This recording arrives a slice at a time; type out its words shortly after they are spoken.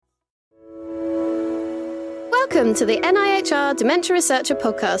Welcome to the NIHR Dementia Researcher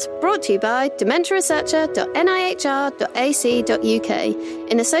podcast, brought to you by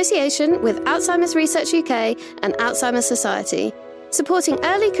dementiaresearcher.nihr.ac.uk in association with Alzheimer's Research UK and Alzheimer's Society, supporting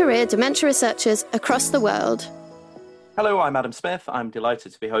early career dementia researchers across the world. Hello, I'm Adam Smith. I'm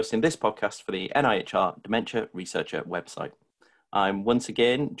delighted to be hosting this podcast for the NIHR Dementia Researcher website. I'm once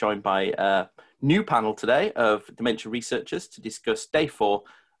again joined by a new panel today of dementia researchers to discuss day 4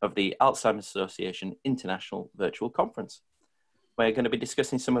 of the Alzheimer's Association International Virtual Conference. We're going to be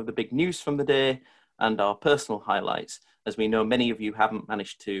discussing some of the big news from the day and our personal highlights, as we know many of you haven't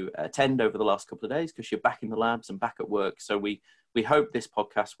managed to attend over the last couple of days because you're back in the labs and back at work. So we hope this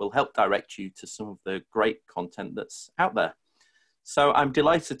podcast will help direct you to some of the great content that's out there. So I'm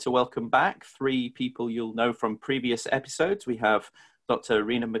delighted to welcome back 3 people you'll know from previous episodes. We have Dr.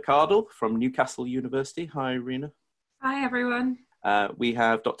 Rena McArdle from Newcastle University. Hi, Rena. Hi, everyone. We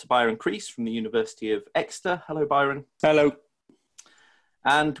have Dr. Byron Crease from the University of Exeter. Hello, Byron. Hello.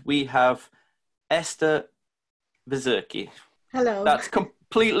 And we have Esther Vizerki. Hello. That's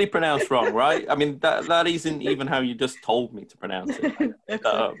completely pronounced wrong, right? I mean, that isn't even how you just told me to pronounce it.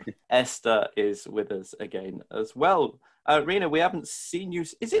 Esther is with us again as well. Rena, we haven't seen you.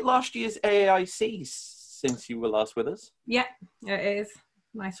 Is it last year's AAIC since you were last with us? Yeah, it is.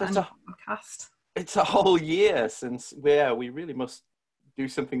 Nice podcast. It's a whole year since, we really must do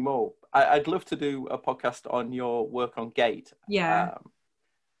something more. I'd love to do a podcast on your work on GATE. Yeah.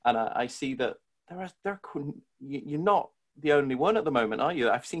 And I see that you're not the only one at the moment, are you?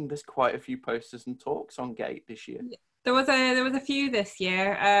 I've seen there's quite a few posters and talks on GATE this year. There was a few this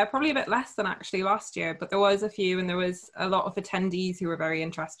year, probably a bit less than actually last year, but there was a few, and there was a lot of attendees who were very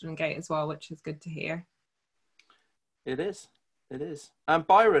interested in GATE as well, which is good to hear. It is. And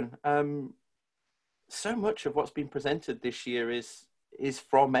Byron, so much of what's been presented this year is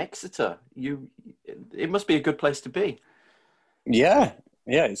from Exeter. It must be a good place to be. Yeah,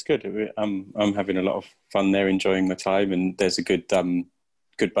 it's good. I'm having a lot of fun there, enjoying my time, and there's a good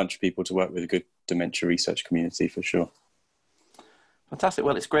bunch of people to work with, a good dementia research community for sure. Fantastic.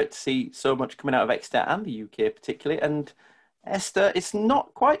 Well, it's great to see so much coming out of Exeter and the UK particularly. And Esther, it's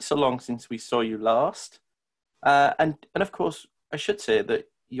not quite so long since we saw you last. And of course, I should say that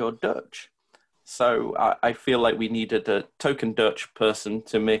you're Dutch. So I feel like we needed a token Dutch person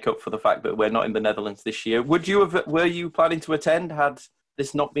to make up for the fact that we're not in the Netherlands this year. Were you planning to attend had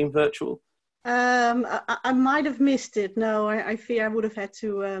this not been virtual? I might have missed it. No, I fear I would have had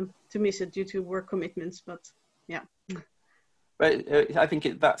to miss it due to work commitments. But yeah. But I think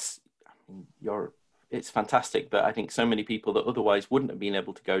it's fantastic that I think so many people that otherwise wouldn't have been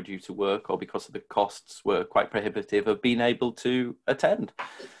able to go due to work or because of the costs were quite prohibitive have been able to attend.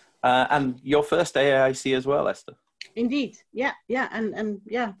 And your first AAIC as well, Esther. Indeed, yeah, and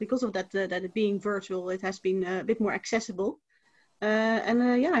because of that, it being virtual, it has been a bit more accessible,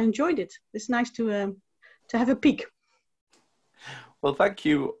 I enjoyed it. It's nice to have a peek. Well, thank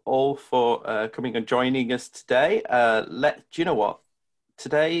you all for coming and joining us today. Do you know what?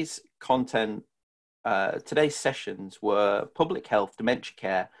 Today's content, today's sessions were public health, dementia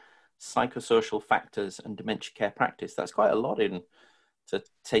care, psychosocial factors, and dementia care practice. That's quite a lot to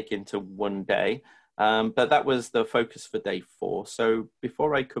take into one day. But that was the focus for day 4. So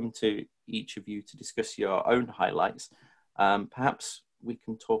before I come to each of you to discuss your own highlights, perhaps we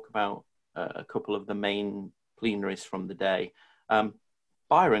can talk about a couple of the main plenaries from the day.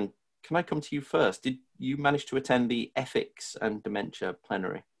 Byron, can I come to you first? Did you manage to attend the ethics and dementia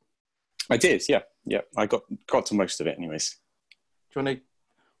plenary? I did, yeah. I got to most of it anyways.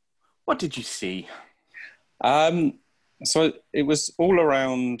 What did you see? So it was all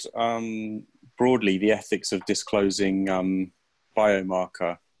around, broadly, the ethics of disclosing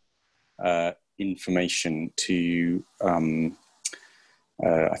biomarker information to, I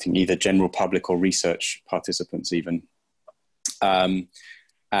think, either general public or research participants even.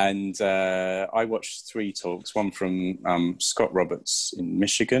 And I watched 3 talks, one from Scott Roberts in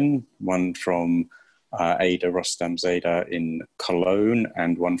Michigan, one from Ada Rostam-Zada in Cologne,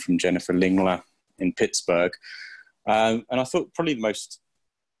 and one from Jennifer Lingler in Pittsburgh. And I thought probably the most,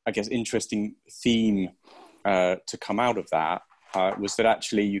 interesting theme to come out of that was that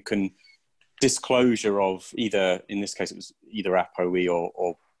actually you can disclosure of either, in this case, it was either ApoE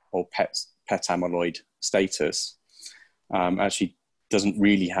or PET amyloid status, actually doesn't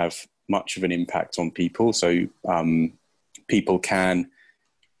really have much of an impact on people. So people can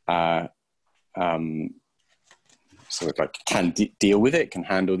deal with it, can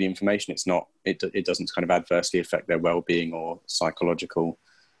handle the information. It doesn't kind of adversely affect their well-being or psychological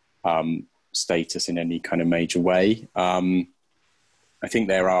status in any kind of major way. I think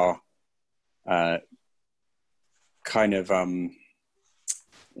there are kind of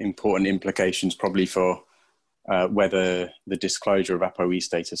important implications probably for whether the disclosure of ApoE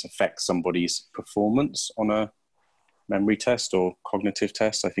status affects somebody's performance on a memory test or cognitive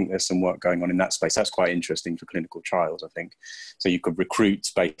test. I think there's some work going on in that space. That's quite interesting for clinical trials, I think. So you could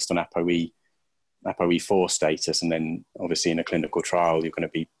recruit based on ApoE4 status, and then obviously in a clinical trial, you're going to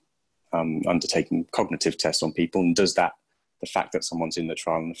be undertaking cognitive tests on people. And does that, the fact that someone's in the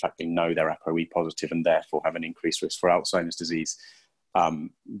trial and the fact they know they're ApoE positive and therefore have an increased risk for Alzheimer's disease,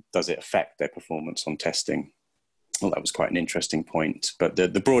 does it affect their performance on testing? Well, that was quite an interesting point. But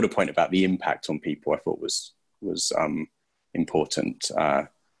the broader point about the impact on people, I thought was important, an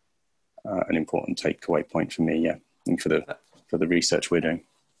important takeaway point for me, yeah, and for the research we're doing.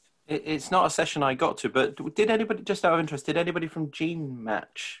 It's not a session I got to, but did anybody, just out of interest, did anybody from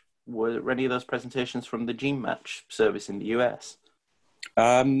GeneMatch, were any of those presentations from the GeneMatch service in the US?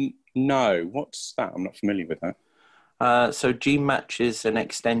 No, what's that? I'm not familiar with that. So GeneMatch is an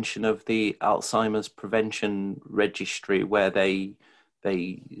extension of the Alzheimer's Prevention Registry, where they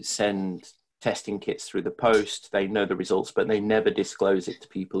send testing kits through the post. They know the results, but they never disclose it to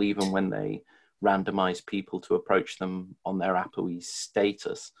people, even when they randomize people to approach them on their ApoE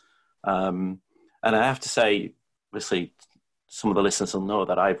status. And I have to say, obviously, some of the listeners will know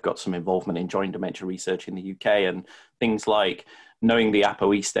that I've got some involvement in joint dementia research in the UK, and things like knowing the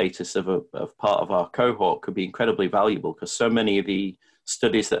ApoE status of part of our cohort could be incredibly valuable, because so many of the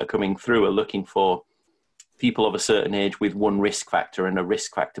studies that are coming through are looking for people of a certain age with one risk factor, and a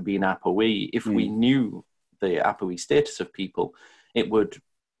risk factor being ApoE. If we knew the ApoE status of people, it would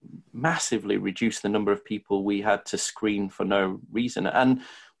massively reduce the number of people we had to screen for no reason. And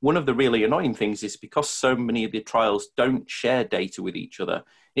one of the really annoying things is, because so many of the trials don't share data with each other,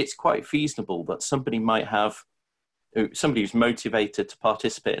 it's quite feasible that somebody who's motivated to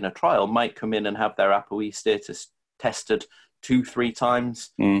participate in a trial might come in and have their ApoE status tested 2-3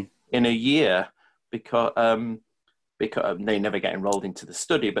 times in a year, because they never get enrolled into the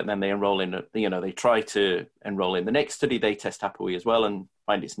study, but then they enroll in, they try to enroll in the next study, they test ApoE as well and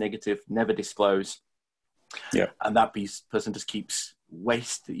find it's negative, never disclose. Yeah. And that person just keeps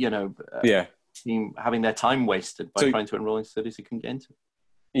having their time wasted by trying to enroll in studies they couldn't get into.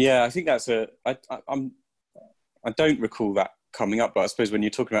 Yeah, I think that's I don't recall that coming up, but I suppose when you're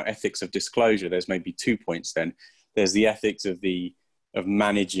talking about ethics of disclosure, there's maybe 2 points then. There's the ethics of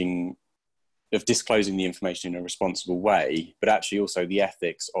disclosing the information in a responsible way, but actually also the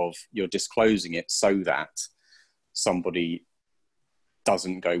ethics of you're disclosing it so that somebody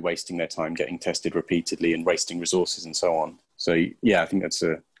doesn't go wasting their time getting tested repeatedly and wasting resources and so on. So yeah, I think that's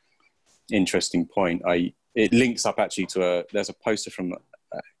an interesting point. It links up actually to there's a poster from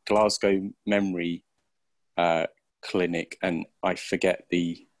Glasgow Memory Clinic, and I forget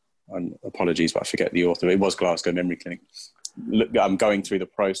apologies, but I forget the author. It was Glasgow Memory Clinic. Look, I'm going through the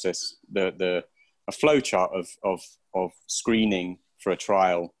process, a flow chart of screening for a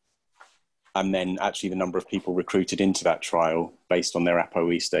trial, and then actually the number of people recruited into that trial based on their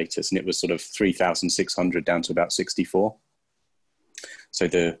ApoE status, and it was sort of 3,600 down to about 64. So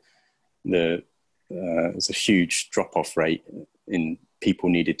there's a huge drop-off rate in people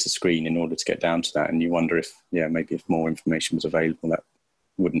needed to screen in order to get down to that, and you wonder if maybe if more information was available, that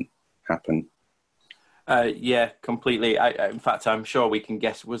wouldn't happen. Yeah, completely. In fact, I'm sure we can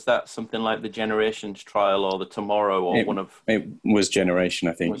guess, was that something like the Generations trial or the Tomorrow, or it was Generation,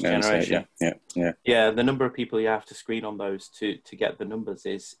 I think. Generation. Yeah. The number of people you have to screen on those to get the numbers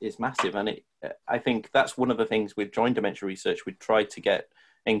is massive. And I think that's one of the things with joint dementia research. We try to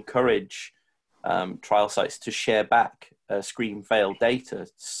encourage trial sites to share back screen failed data,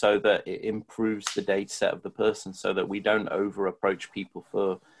 so that it improves the data set of the person, so that we don't over approach people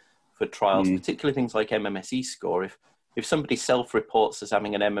for trials, particularly things like MMSE score. If somebody self-reports as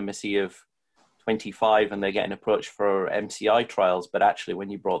having an MMSE of 25 and they're getting approached for MCI trials, but actually when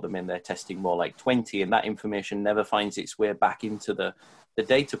you brought them in, they're testing more like 20, and that information never finds its way back into the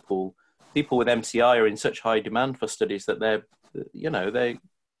data pool. People with MCI are in such high demand for studies that they're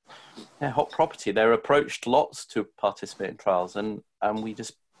hot property. They're approached lots to participate in trials, and we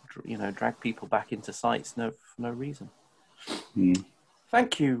just drag people back into sites for no reason.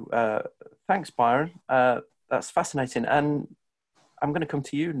 Thank you. Thanks, Byron. That's fascinating. And I'm going to come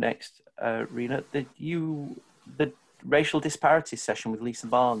to you next, Rena. The racial disparities session with Lisa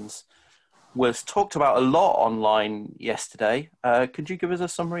Barnes was talked about a lot online yesterday. Could you give us a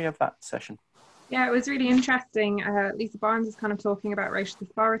summary of that session? Yeah, it was really interesting. Lisa Barnes is kind of talking about racial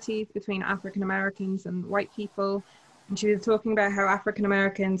disparities between African Americans and white people. And she was talking about how African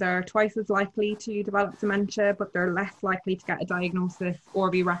Americans are twice as likely to develop dementia, but they're less likely to get a diagnosis or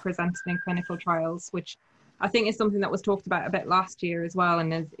be represented in clinical trials, which I think it's something that was talked about a bit last year as well,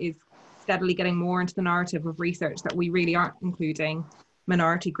 and is steadily getting more into the narrative of research that we really aren't including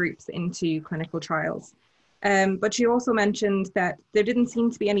minority groups into clinical trials. But she also mentioned that there didn't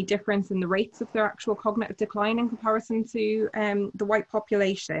seem to be any difference in the rates of their actual cognitive decline in comparison to the white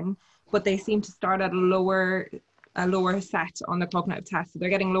population, but they seem to start at a lower set on the cognitive test. So they're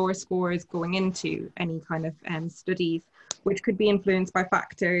getting lower scores going into any kind of studies, which could be influenced by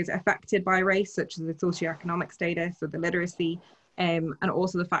factors affected by race, such as the socioeconomic status or the literacy, and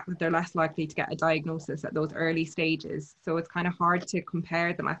also the fact that they're less likely to get a diagnosis at those early stages. So it's kind of hard to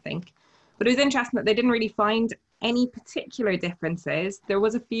compare them, I think. But it was interesting that they didn't really find any particular differences. There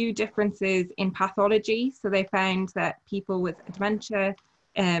was a few differences in pathology. So they found that people with dementia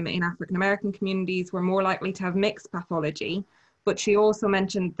in African American communities were more likely to have mixed pathology. But she also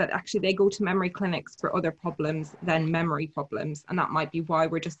mentioned that actually they go to memory clinics for other problems than memory problems. And that might be why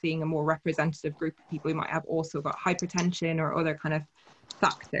we're just seeing a more representative group of people who might have also got hypertension or other kind of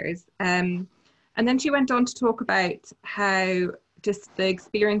factors. And then she went on to talk about how just the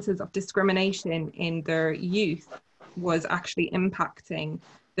experiences of discrimination in their youth was actually impacting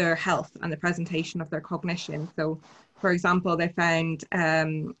their health and the presentation of their cognition. So, for example, they found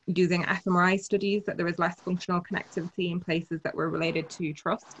using fMRI studies that there was less functional connectivity in places that were related to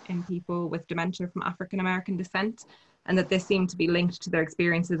trust in people with dementia from African American descent, and that this seemed to be linked to their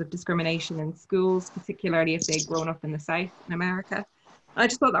experiences of discrimination in schools, particularly if they'd grown up in the South in America. I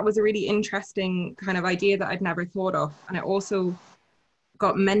just thought that was a really interesting kind of idea that I'd never thought of. And it also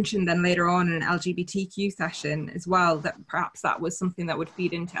got mentioned then later on in an LGBTQ session as well, that perhaps that was something that would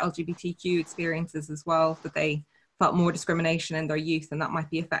feed into LGBTQ experiences as well, that they felt more discrimination in their youth and that might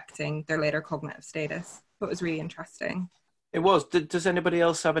be affecting their later cognitive status. So it was really interesting. It was. Does anybody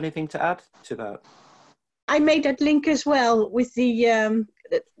else have anything to add to that? I made that link as well with the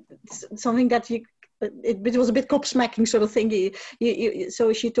something that it was a bit gobsmacking sort of thing.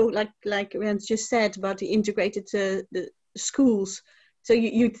 So she talked like Rens just said about the integrated the schools. So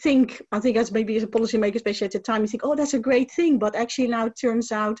you'd think, I think as maybe as a policymaker, especially at the time, you think, oh, that's a great thing. But actually now it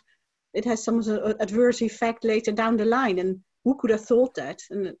turns out it has some adverse effect later down the line. And who could have thought that?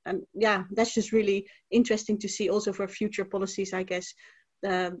 And yeah, that's just really interesting to see also for future policies, I guess,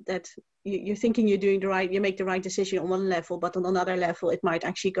 that you're thinking you make the right decision on one level, but on another level, it might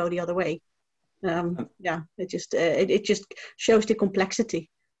actually go the other way. Yeah, it just shows the complexity.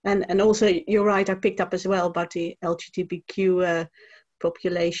 And also, you're right, I picked up as well about the LGBTQ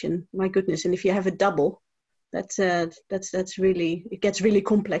population. My goodness, and if you have a double, that's really, it gets really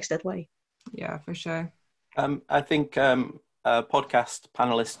complex that way. Yeah, for sure. I think a podcast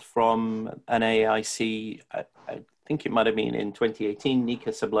panelist from NAIC, I think it might have been in 2018, Nika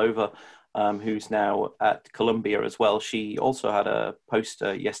Sablova, who's now at Columbia as well. She also had a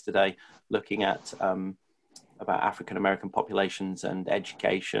poster yesterday looking at about African American populations and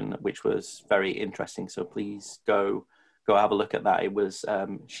education, which was very interesting. So please go have a look at that. It was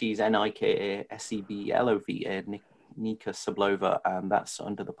she's NIKA-SEBLOVA, Nika Sablova, and that's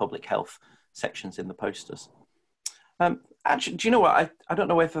under the public health sections in the posters. Actually, do you know what? I don't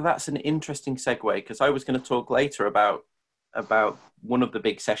know whether that's an interesting segue, because I was going to talk later about one of the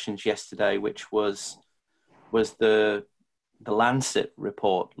big sessions yesterday, which was the Lancet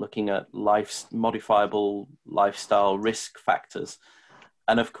report looking at modifiable lifestyle risk factors.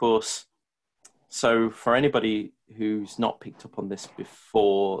 And of course, so for anybody who's not picked up on this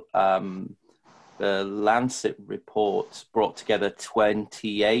before, the Lancet report brought together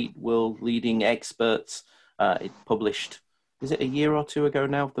 28 world leading experts. It published, is it a year or two ago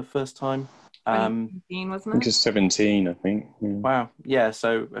now, the first time? 2017, wasn't it? I think it's 17, I think. Yeah. Wow. Yeah,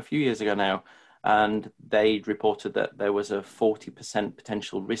 so a few years ago now. And they reported that there was a 40%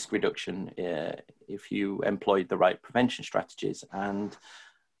 potential risk reduction if you employed the right prevention strategies. And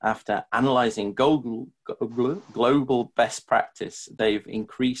after analyzing global best practice, they've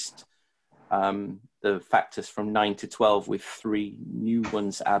increased the factors from 9 to 12 with 3 new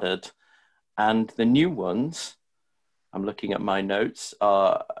ones added. And the new ones, I'm looking at my notes,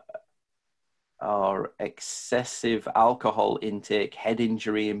 are excessive alcohol intake, head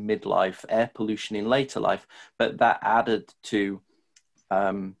injury in midlife, air pollution in later life, but that added to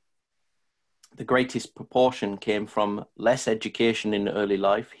the greatest proportion came from less education in early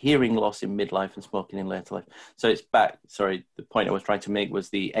life, hearing loss in midlife, and smoking in later life. So it's back, sorry, the point I was trying to make was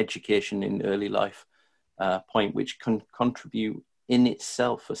the education in early life point, which can contribute in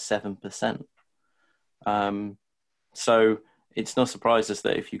itself for 7%. So it's no surprise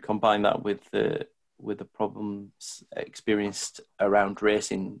that if you combine that with the problems experienced around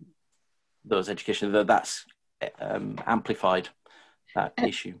race in those education, that's amplified that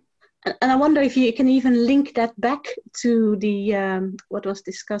issue. And I wonder if you can even link that back to the what was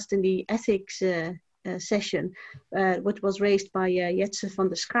discussed in the ethics session, what was raised by Jetse van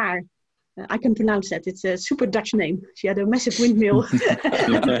der Schaar. I can pronounce that. It's a super Dutch name. She had a massive windmill at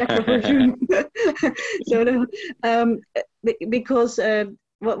the back of her room. So, because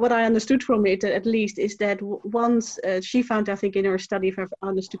what I understood from it, at least, is that once she found, I think, in her study, if I've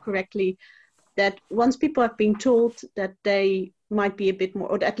understood correctly, that once people have been told that they might be a bit more,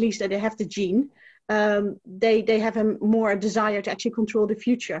 or at least that they have the gene, they have a more desire to actually control the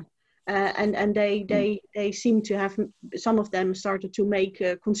future. And they seem to have, some of them started to make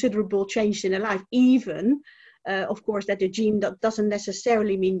considerable change in their life, even, of course, that the gene doesn't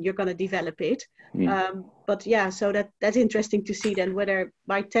necessarily mean you're going to develop it. But yeah, so that's interesting to see then whether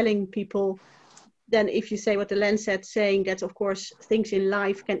by telling people, then if you say what the Lancet saying that, of course, things in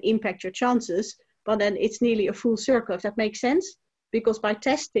life can impact your chances, but then it's nearly a full circle, if that makes sense. Because by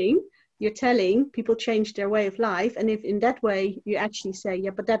testing, you're telling people change their way of life. And if in that way you actually say, yeah,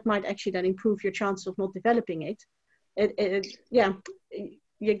 but that might actually then improve your chance of not developing it. Yeah,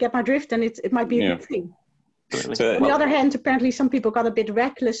 you get my drift, and it might be a good thing. So, on the other hand, apparently some people got a bit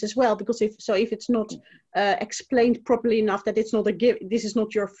reckless as well, because if it's not explained properly enough that it's not this is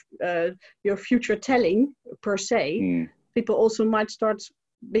not your future telling per se, people also might start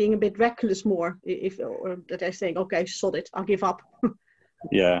being a bit reckless more or that they're saying, okay, sod it, I'll give up.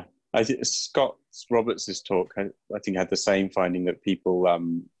 Yeah, I think Scott Roberts' talk, I think, had the same finding that people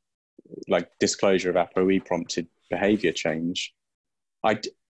like disclosure of ApoE prompted behaviour change.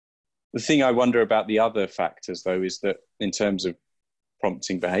 The thing I wonder about the other factors, though, is that in terms of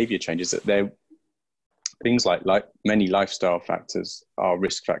prompting behaviour changes, that they're things like many lifestyle factors are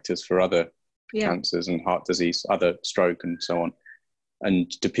risk factors for other cancers and heart disease, other stroke and so on. And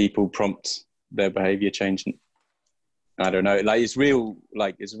do people prompt their behaviour change? I don't know. It's a real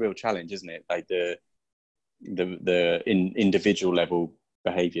challenge, isn't it? Like the individual level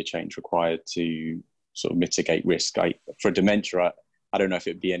behaviour change required to sort of mitigate risk. For dementia, I don't know if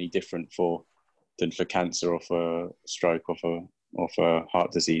it'd be any different than for cancer or for stroke or for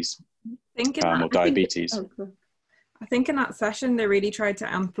heart disease or diabetes. I think in that session they really tried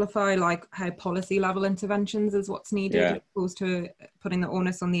to amplify how policy level interventions is what's needed, as opposed to putting the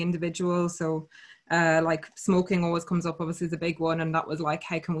onus on the individual. So smoking always comes up, obviously, is a big one, and that was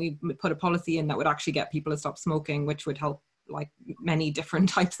how can we put a policy in that would actually get people to stop smoking, which would help many different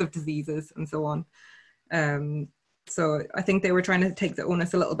types of diseases and so on. So I think they were trying to take the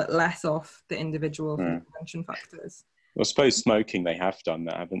onus a little bit less off the individual prevention factors. Well, I suppose smoking, they have done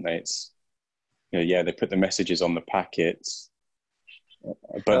that, haven't they? It's, they put the messages on the packets,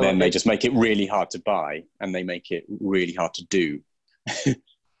 but then they just make it really hard to buy, and they make it really hard to do.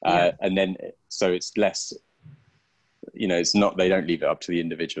 And then, so it's less, it's not, they don't leave it up to the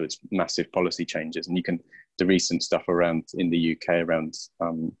individual. It's massive policy changes. And the recent stuff in the UK around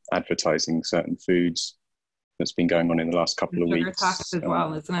advertising certain foods that's been going on in the last couple of weeks. Sugar tax as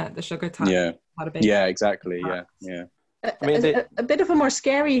well, isn't it? The sugar tax. Yeah, had a big exactly. Tax. Yeah. A bit of a more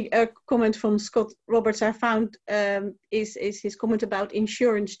scary comment from Scott Roberts I found is his comment about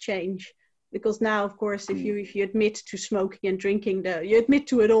insurance change. Because now, of course, if you admit to smoking and drinking, you admit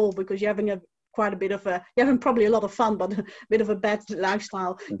to it all because you're having you're having probably a lot of fun, but a bit of a bad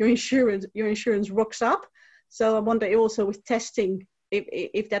lifestyle. Your insurance rocks up. So I wonder also with testing,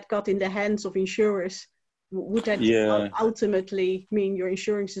 if that got in the hands of insurers, would that ultimately mean your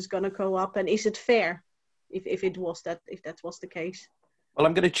insurance is going to go up? And is it fair if that was the case? Well,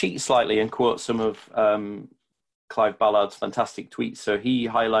 I'm going to cheat slightly and quote some of Clive Ballard's fantastic tweets. So he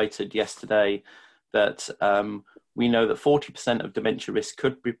highlighted yesterday that we know that 40% of dementia risk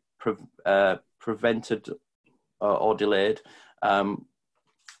could be prevented or delayed, and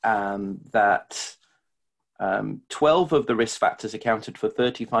that 12 of the risk factors accounted for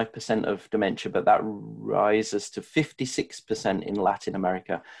 35% of dementia, but that rises to 56% in Latin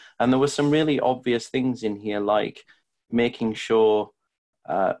America. And there were some really obvious things in here, like making sure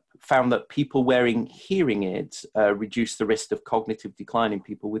found that people wearing hearing aids reduce the risk of cognitive decline in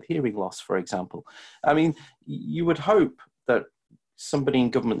people with hearing loss, for example. I mean, you would hope that somebody in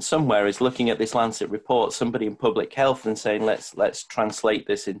government somewhere is looking at this Lancet report, somebody in public health, and saying, let's translate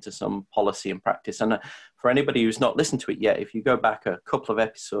this into some policy and practice. And for anybody who's not listened to it yet, if you go back a couple of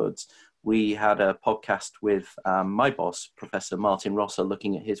episodes, we had a podcast with my boss, Professor Martin Rosser,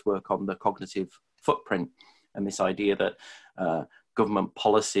 looking at his work on the cognitive footprint and this idea that government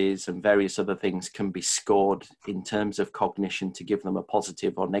policies and various other things can be scored in terms of cognition to give them a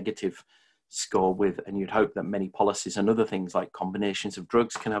positive or negative score and you'd hope that many policies and other things like combinations of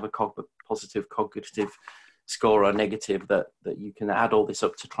drugs can have a positive cognitive score or negative, that you can add all this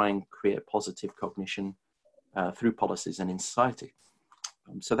up to try and create positive cognition through policies and in society.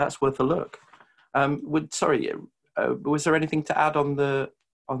 So that's worth a look. Was there anything to add on the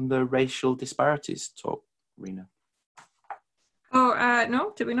racial disparities talk, Rena? Oh,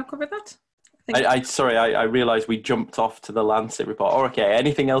 no, did we not cover that? I realised we jumped off to the Lancet report. Oh, okay,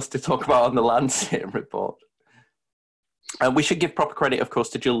 anything else to talk about on the Lancet report? We should give proper credit, of course,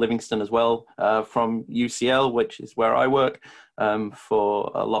 to Jill Livingston as well, from UCL, which is where I work,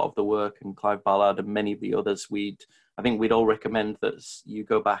 for a lot of the work, and Clive Ballard and many of the others. I think we'd all recommend that you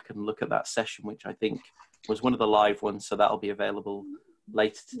go back and look at that session, which I think was one of the live ones, so that'll be available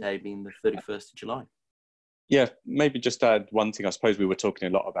later today, being the 31st of July. Yeah, maybe just add one thing. I suppose we were talking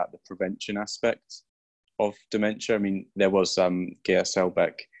a lot about the prevention aspect of dementia. I mean, there was Geir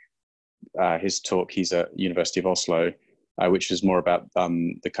Selbekk, his talk, he's at University of Oslo, which was more about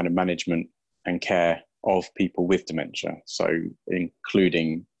the kind of management and care of people with dementia. So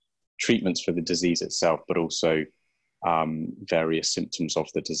including treatments for the disease itself, but also various symptoms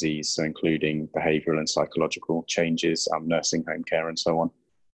of the disease, so including behavioural and psychological changes, nursing home care and so on.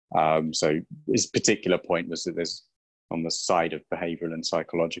 So his particular point was that there's, on the side of behavioural and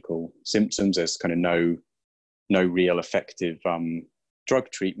psychological symptoms, there's kind of no real effective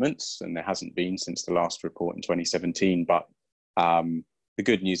drug treatments, and there hasn't been since the last report in 2017. But the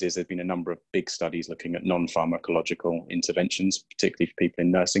good news is there's been a number of big studies looking at non-pharmacological interventions, particularly for people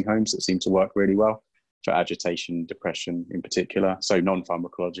in nursing homes, that seem to work really well for agitation, depression in particular. So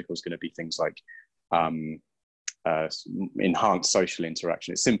non-pharmacological is going to be things like enhanced social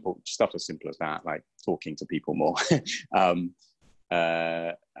interaction. It's simple, stuff as simple as that, like talking to people more,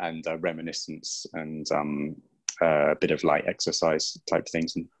 and reminiscence, and a bit of light exercise type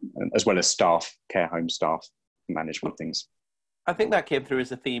things, and as well as staff, care home staff management things. I think that came through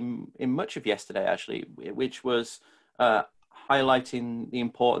as a theme in much of yesterday, actually, which was highlighting the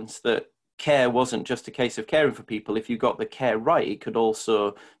importance that care wasn't just a case of caring for people. If you got the care right, it could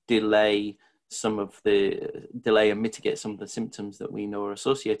also delay and mitigate some of the symptoms that we know are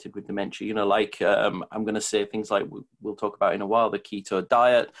associated with dementia. You know, like I'm going to say things like we'll talk about in a while, the keto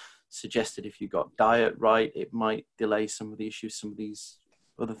diet suggested if you got diet right, it might delay some of the issues, some of these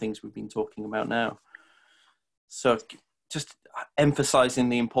other things we've been talking about now. So just emphasizing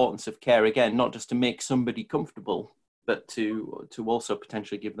the importance of care again, not just to make somebody comfortable, but to also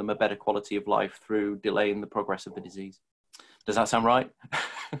potentially give them a better quality of life through delaying the progress of the disease. Does that sound right?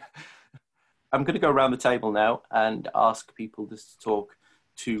 I'm going to go around the table now and ask people just to talk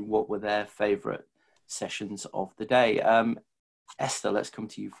to what were their favourite sessions of the day. Esther, let's come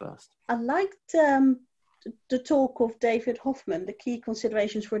to you first. I liked the talk of David Hoffman, the key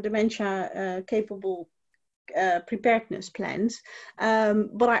considerations for dementia capable preparedness plans.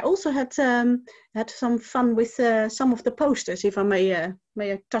 But I also had some fun with some of the posters, if I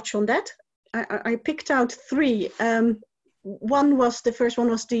may touch on that. I picked out three. The first one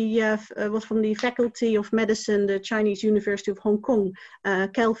was was from the Faculty of Medicine, the Chinese University of Hong Kong,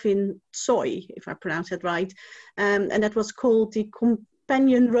 Kelvin Tsoi, if I pronounce that right, and that was called the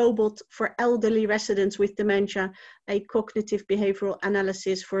Companion Robot for Elderly Residents with Dementia, a Cognitive Behavioral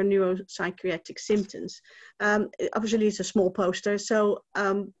Analysis for Neuropsychiatric Symptoms. Obviously, it's a small poster, so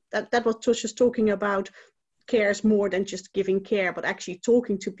that was just talking about cares more than just giving care, but actually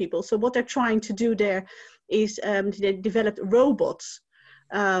talking to people. So what they're trying to do there is they developed robots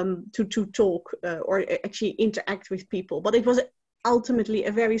to talk or actually interact with people. But it was ultimately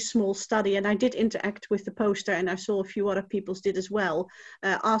a very small study, and I did interact with the poster, and I saw a few other people did as well,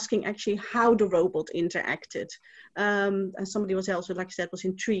 asking actually how the robot interacted. And somebody was also, like I said, was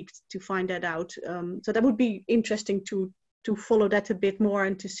intrigued to find that out. So that would be interesting to follow that a bit more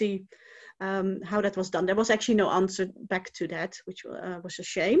and to see how that was done. There was actually no answer back to that, which was a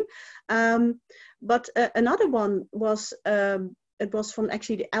shame. But another one was, it was from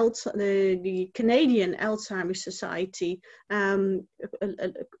actually the Canadian Alzheimer's Society,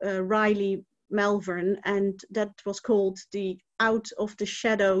 Riley Malvern, and that was called the Out of the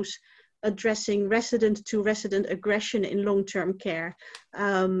Shadows, Addressing Resident-to-Resident Aggression in Long-Term Care.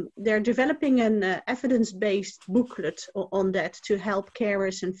 They're developing an evidence-based booklet on that to help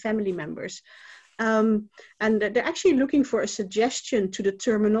carers and family members. And they're actually looking for a suggestion to the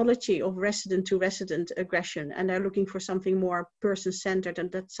terminology of resident-to-resident aggression, and they're looking for something more person-centered,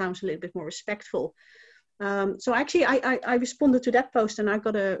 and that sounds a little bit more respectful. So actually, I responded to that post, and I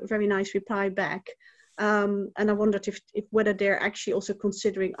got a very nice reply back. And I wondered if whether they're actually also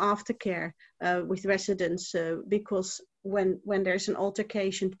considering aftercare with residents, because when there's an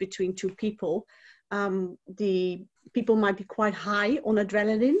altercation between two people, the people might be quite high on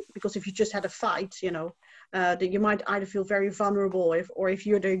adrenaline, because if you just had a fight, that you might either feel very vulnerable, or if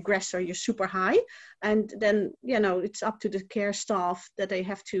you're the aggressor, you're super high. And then, it's up to the care staff that they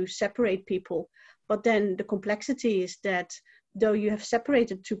have to separate people. But then the complexity is that though you have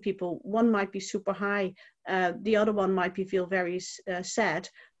separated two people, one might be super high, the other one might feel very sad.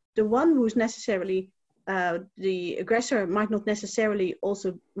 The one who's necessarily the aggressor might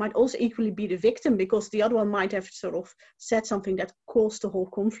also equally be the victim, because the other one might have sort of said something that caused the whole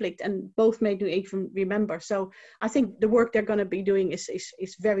conflict, and both may not even remember. So I think the work they're going to be doing is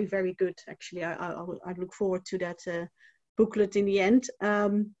very, very good. Actually, I look forward to that booklet in the end.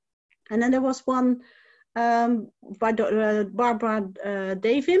 And then there was one by Barbara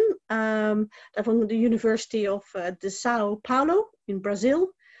Davim, that from the University of de Sao Paulo in Brazil.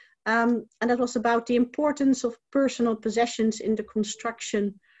 And that was about the importance of personal possessions in the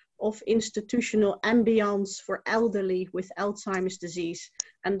construction of institutional ambience for elderly with Alzheimer's disease.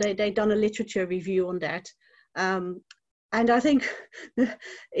 And they done a literature review on that. And I think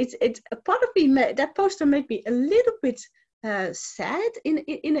it's a part of me, that poster made me a little bit sad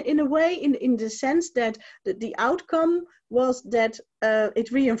in a way, in the sense that the outcome was that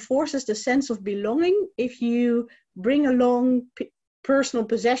it reinforces the sense of belonging if you bring along personal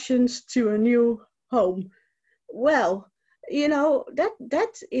possessions to a new home. Well,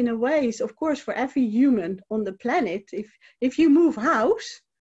 that in a way is, of course, for every human on the planet. If you move house,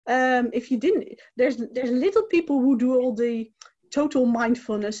 if you didn't, there's little people who do all the total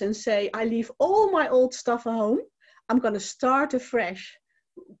mindfulness and say, I leave all my old stuff at home, I'm going to start afresh.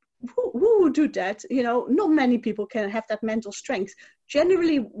 Who would do that? Not many people can have that mental strength.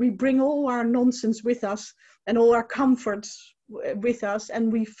 Generally, we bring all our nonsense with us and all our comforts with us, and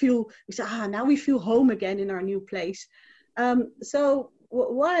we say, now we feel home again in our new place. So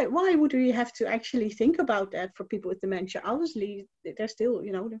why would we have to actually think about that for people with dementia? Obviously, they're still,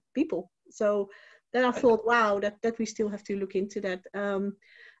 they're people. So then I thought, wow, that we still have to look into that.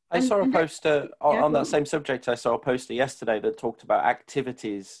 I saw a poster on that same subject. I saw a poster yesterday that talked about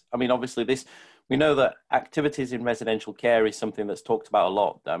activities. I mean, obviously we know that activities in residential care is something that's talked about a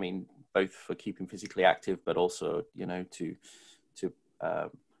lot. I mean, both for keeping physically active, but also,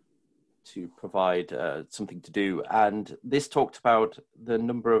 to provide something to do. And this talked about the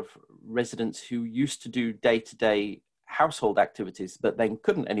number of residents who used to do day-to-day household activities that then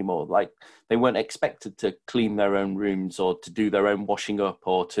couldn't anymore. Like, they weren't expected to clean their own rooms or to do their own washing up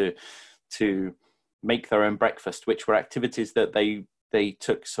or to make their own breakfast, which were activities that they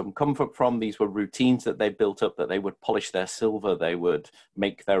took some comfort from. These were routines that they built up, that they would polish their silver, they would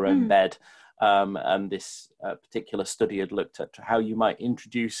make their own bed. And this particular study had looked at how you might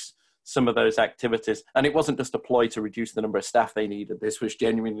introduce some of those activities. And it wasn't just a ploy to reduce the number of staff they needed. This was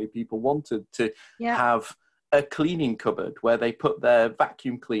genuinely people wanted to have a cleaning cupboard where they put their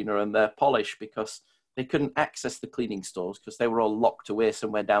vacuum cleaner and their polish, because they couldn't access the cleaning stores because they were all locked away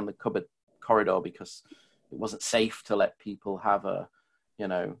somewhere down the cupboard corridor, because it wasn't safe to let people have a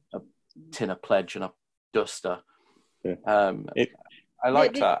tin of Pledge and a duster. I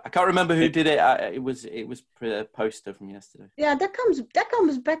liked that. I can't remember who did it. It was a poster from yesterday. Yeah, that comes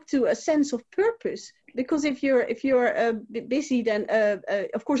back to a sense of purpose. Because if you're busy, then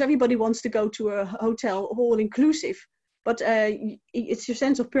of course everybody wants to go to a hotel all inclusive. But it's your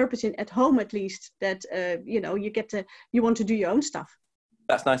sense of purpose at home, at least, that you want to do your own stuff.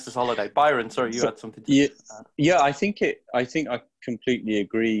 That's nice as holiday. Byron, sorry, you had something to add. Yeah, I think I completely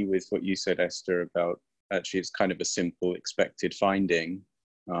agree with what you said, Esther, about actually it's kind of a simple expected finding,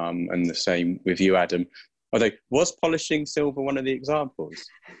 and the same with you, Adam. Although, was polishing silver one of the examples?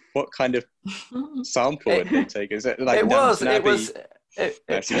 What kind of sample would they take? Is it like it was.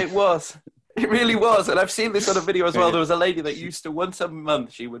 It really was. And I've seen this on a video as well. There was a lady that used to, once a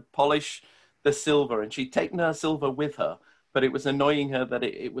month, she would polish the silver, and she'd taken her silver with her, but it was annoying her that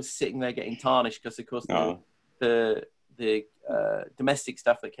it was sitting there getting tarnished, because of course the domestic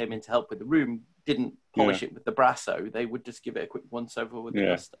staff that came in to help with the room didn't polish it with the Brasso. They would just give it a quick once over with the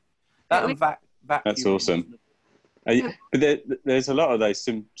duster. That's awesome. But there's a lot of those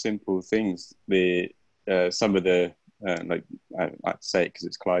simple things. Some of the like I'd say, because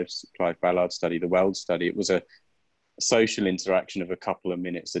it's Clive Ballard's study, the Weld study. It was a social interaction of a couple of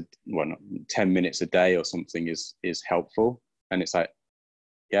minutes, 10 minutes a day or something is helpful. And it's like,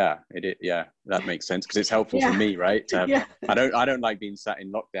 that makes sense, because it's helpful for me, right? I don't like being sat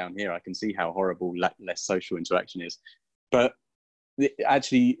in lockdown here. I can see how horrible less social interaction is. But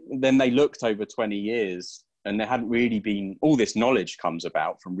actually, then they looked over 20 years, and there hadn't really been, all this knowledge comes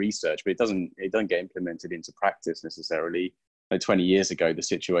about from research, but it doesn't get implemented into practice necessarily. 20 years ago, the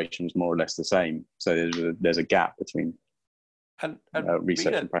situation was more or less the same. So there's a gap between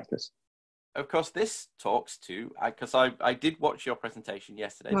research and practice. of course, this talks to, because I did watch your presentation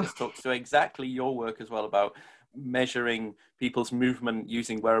yesterday, this talks to exactly your work as well about measuring people's movement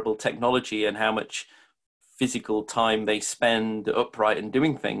using wearable technology and how much physical time they spend upright and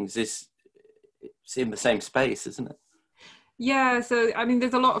doing things. It's in the same space, isn't it? Yeah, so I mean,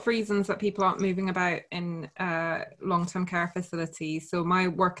 there's a lot of reasons that people aren't moving about in long-term care facilities. So my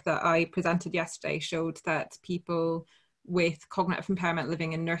work that I presented yesterday showed that people with cognitive impairment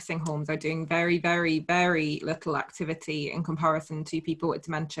living in nursing homes are doing very, very, very little activity in comparison to people with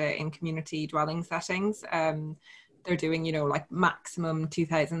dementia in community dwelling settings. They're doing, you know, like maximum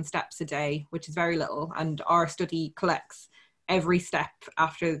 2,000 steps a day, which is very little. And our study collects every step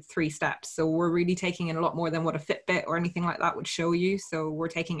after 3 steps. So we're really taking in a lot more than what a Fitbit or anything like that would show you. So we're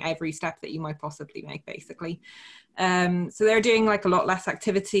taking every step that you might possibly make, basically. So they're doing like a lot less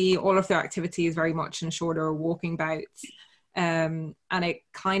activity. All of their activity is very much in shorter walking bouts. And it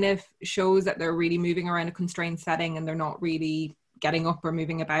kind of shows that they're really moving around a constrained setting and they're not really getting up or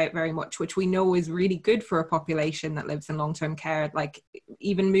moving about very much, which we know is really good for a population that lives in long-term care. Like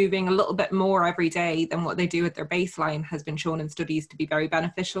even moving a little bit more every day than what they do at their baseline has been shown in studies to be very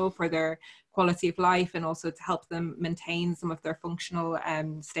beneficial for their quality of life and also to help them maintain some of their functional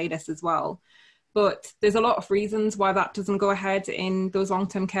status as well. But there's a lot of reasons why that doesn't go ahead in those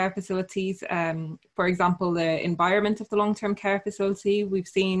long-term care facilities. For example, the environment of the long-term care facility, we've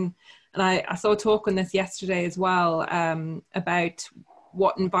seen, and I saw a talk on this yesterday as well, about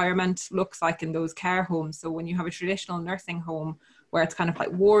what environment looks like in those care homes. So when you have a traditional nursing home where it's kind of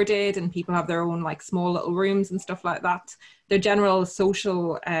like warded and people have their own like small little rooms and stuff like that, their general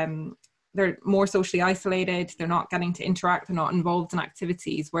social, they're more socially isolated, they're not getting to interact, they're not involved in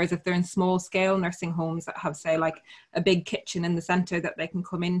activities. Whereas if they're in small scale nursing homes that have, say, like a big kitchen in the center that they can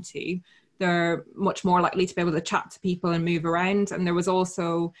come into, they're much more likely to be able to chat to people and move around. And there was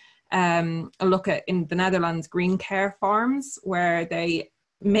also a look at, in the Netherlands, green care farms, where they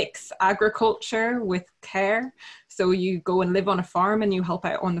mix agriculture with care. So you go and live on a farm and you help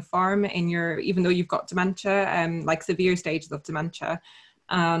out on the farm in your, even though you've got dementia, like severe stages of dementia.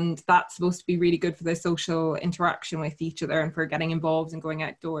 And that's supposed to be really good for their social interaction with each other and for getting involved and going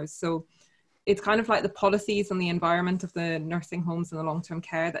outdoors. So it's kind of like the policies and the environment of the nursing homes and the long-term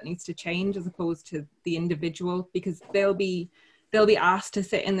care that needs to change, as opposed to the individual, because they'll be asked to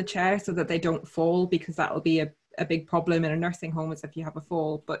sit in the chair so that they don't fall, because that will be a big problem in a nursing home, is if you have a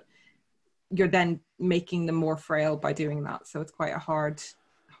fall, but you're then making them more frail by doing that. So it's quite a hard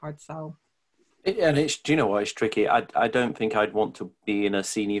sell. And it's, do you know what, it's tricky. I don't think I'd want to be in a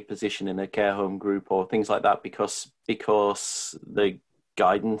senior position in a care home group or things like that, because the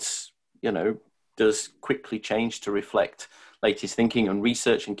guidance, you know, does quickly change to reflect latest thinking and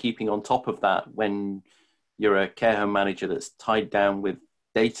research, and keeping on top of that when you're a care home manager that's tied down with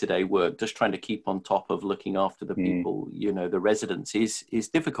day-to-day work, just trying to keep on top of looking after the people, you know, the residents is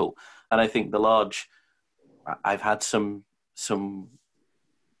difficult. And I think I've had some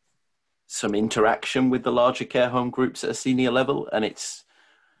interaction with the larger care home groups at a senior level, and it's,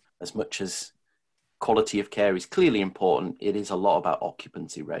 as much as quality of care is clearly important, it is a lot about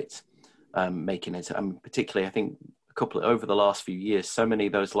occupancy rates, making it, particularly I think over the last few years, so many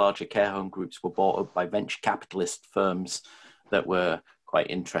of those larger care home groups were bought up by venture capitalist firms that were quite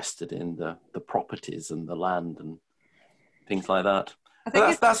interested in the properties and the land and things like that. I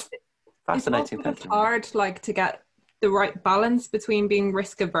think that's fascinating. It's hard, like, to get the right balance between being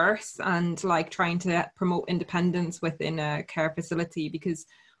risk averse and like trying to promote independence within a care facility, because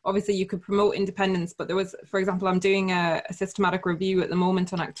obviously you could promote independence, but there was, for example, I'm doing a systematic review at the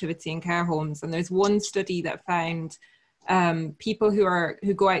moment on activity in care homes, and there's one study that found people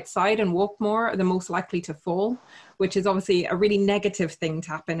who go outside and walk more are the most likely to fall, which is obviously a really negative thing to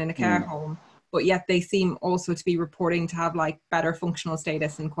happen in a care home, but yet they seem also to be reporting to have like better functional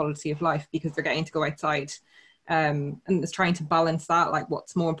status and quality of life because they're getting to go outside. And it's trying to balance that, like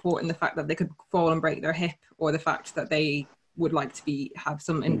what's more important, the fact that they could fall and break their hip, or the fact that they would like to have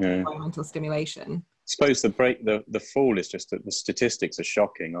some environmental stimulation. I suppose the fall is just that the statistics are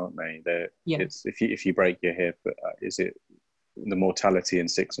shocking, aren't they? It's if you break your hip, is it the mortality in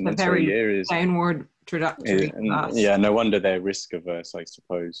 6 months or a year is downward trajectory. No wonder they're risk averse, I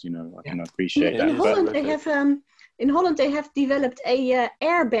suppose. You know, I can appreciate that. In Holland they have developed a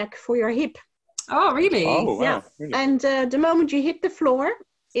airbag for your hip. Oh, really? Oh, wow. Yeah. Really? And the moment you hit the floor,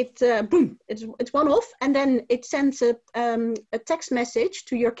 boom, it's one off, and then it sends a text message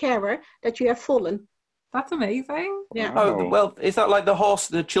to your carer that you have fallen. That's amazing. Yeah. Oh, well, is that like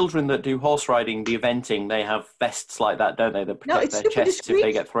the children that do horse riding, the eventing, they have vests like that, don't they, that protect their chests if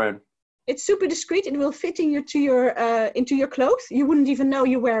they get thrown? It's super discreet. It will fit into your clothes. You wouldn't even know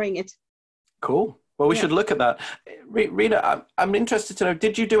you're wearing it. Cool. Well, we should look at that. Rena, I'm interested to know,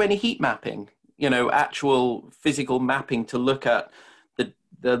 did you do any heat mapping, actual physical mapping to look at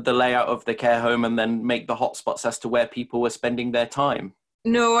the layout of the care home and then make the hotspots as to where people were spending their time?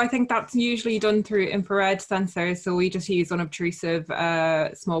 No, I think that's usually done through infrared sensors. So we just use unobtrusive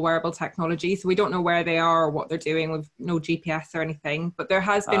small wearable technology. So we don't know where they are or what they're doing with no GPS or anything. But there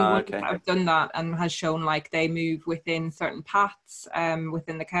has been one that have done that and has shown like they move within certain paths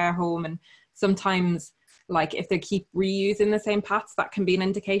within the care home. And sometimes like if they keep reusing the same paths, that can be an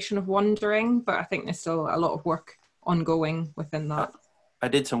indication of wandering. But I think there's still a lot of work ongoing within that. I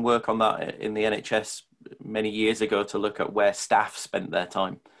did some work on that in the NHS many years ago to look at where staff spent their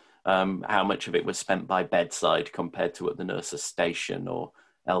time, how much of it was spent by bedside compared to at the nurse's station or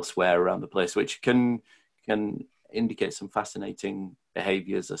elsewhere around the place, which can indicate some fascinating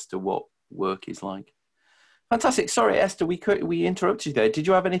behaviours as to what work is like. Fantastic. Sorry, Esther, we interrupted you there. Did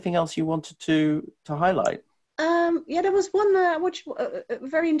you have anything else you wanted to highlight? Yeah, there was one a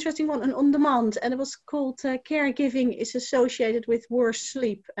very interesting one on demand, and it was called Caregiving is Associated with Worse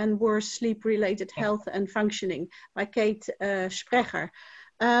Sleep and Worse Sleep-Related Health and Functioning by Kate Sprecher.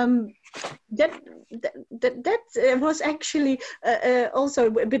 That was actually also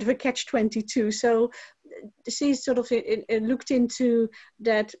a bit of a catch-22. So she sort of looked into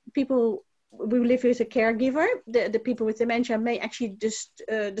that people we live with a caregiver. The people with dementia may actually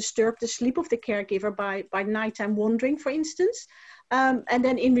disturb the sleep of the caregiver by nighttime wandering, for instance. And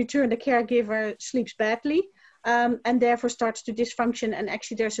then in return, the caregiver sleeps badly and therefore starts to dysfunction. And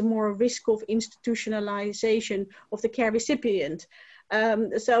actually, there's a more risk of institutionalization of the care recipient.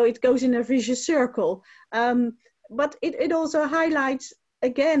 So it goes in a vicious circle. But it also highlights,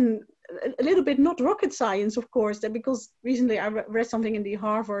 again, a little bit not rocket science, of course, because recently I read something in the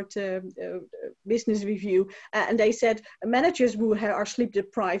Harvard Business Review, and they said managers who are sleep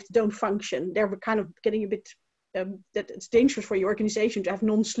deprived don't function. They're kind of getting a bit that it's dangerous for your organization to have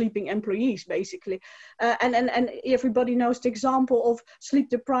non-sleeping employees, basically. And everybody knows the example of sleep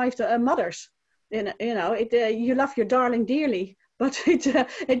deprived mothers. You love your darling dearly, but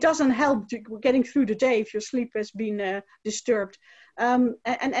it doesn't help getting through the day if your sleep has been disturbed. And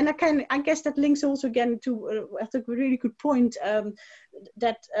I guess that links also again to I think a really good point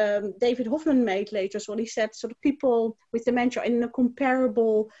that David Hoffman made later. So he said sort of people with dementia in a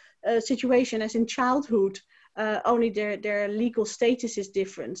comparable situation as in childhood, only their legal status is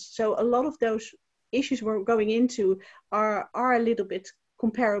different. So a lot of those issues we're going into are a little bit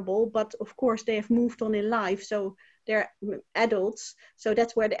comparable, but of course they have moved on in life. So they're adults. So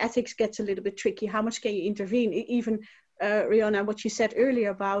that's where the ethics gets a little bit tricky. How much can you intervene? Even Rihanna, what you said earlier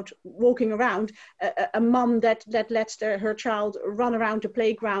about walking around, a mum that lets her child run around the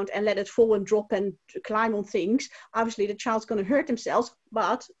playground and let it fall and drop and climb on things. Obviously, the child's going to hurt themselves,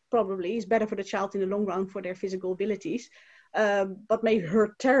 but probably is better for the child in the long run for their physical abilities, but may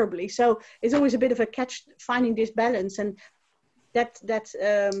hurt terribly. So it's always a bit of a catch finding this balance, and that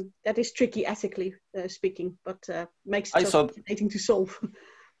is tricky ethically speaking, but makes it fascinating to solve.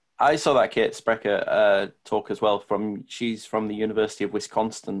 I saw that Kate Sprecher talk as well. She's from the University of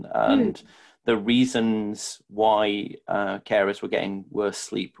Wisconsin, and the reasons why carers were getting worse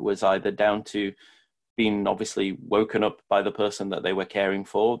sleep was either down to being obviously woken up by the person that they were caring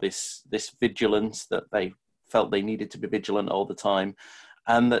for, this vigilance that they felt they needed to be vigilant all the time,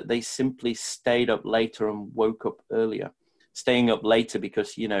 and that they simply stayed up later and woke up earlier. Staying up later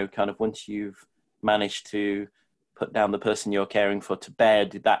because, kind of once you've managed to put down the person you're caring for to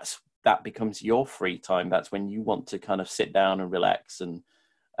bed, that becomes your free time. That's when you want to kind of sit down and relax. And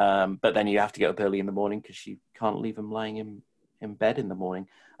but then you have to get up early in the morning because you can't leave them lying in bed in the morning.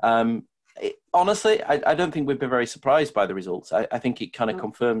 Honestly, I don't think we'd be very surprised by the results. I think it kind of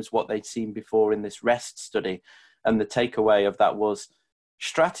confirms what they'd seen before in this REST study. And the takeaway of that was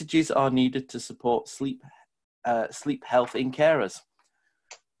strategies are needed to support sleep health in carers.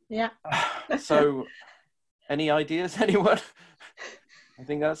 Yeah. So any ideas, anyone? I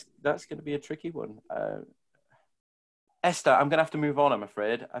think that's going to be a tricky one. Esther, I'm going to have to move on, I'm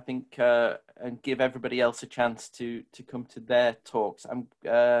afraid. I think and give everybody else a chance to come to their talks.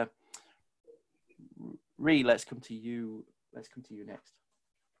 Ree, let's come to you. Let's come to you next.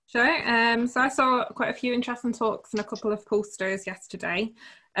 Sure. So I saw quite a few interesting talks and a couple of posters yesterday.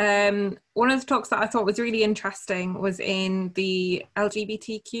 One of the talks that I thought was really interesting was in the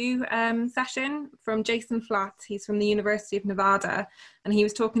LGBTQ session from Jason Flatt. He's from the University of Nevada, and he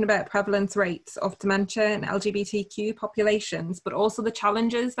was talking about prevalence rates of dementia in LGBTQ populations, but also the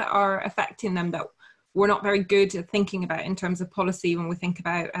challenges that are affecting them that we're not very good at thinking about in terms of policy when we think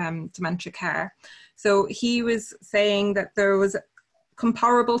about dementia care. So he was saying that there was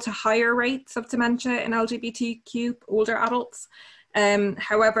comparable to higher rates of dementia in LGBTQ older adults.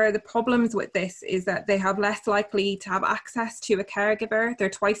 However, the problems with this is that they have less likely to have access to a caregiver.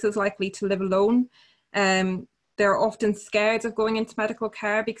 They're twice as likely to live alone. They're often scared of going into medical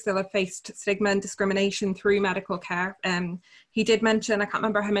care because they'll have faced stigma and discrimination through medical care. He did mention, I can't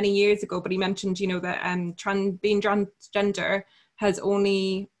remember how many years ago, but he mentioned, you know, that being transgender has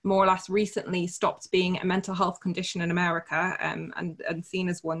only more or less recently stopped being a mental health condition in America, and seen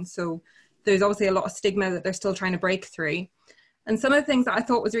as one. So there's obviously a lot of stigma that they're still trying to break through. And some of the things that I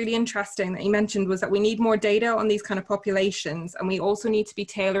thought was really interesting that he mentioned was that we need more data on these kind of populations, and we also need to be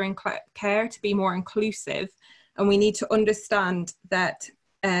tailoring care to be more inclusive. And we need to understand that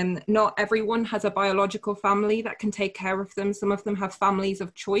not everyone has a biological family that can take care of them. Some of them have families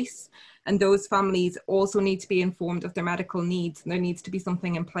of choice, and those families also need to be informed of their medical needs, and there needs to be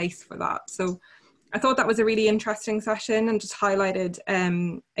something in place for that. So I thought that was a really interesting session, and just highlighted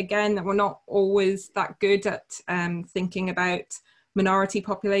again that we're not always that good at thinking about minority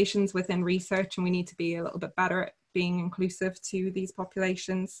populations within research, and we need to be a little bit better at being inclusive to these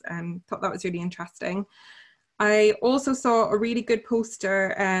populations. Thought that was really interesting. I also saw a really good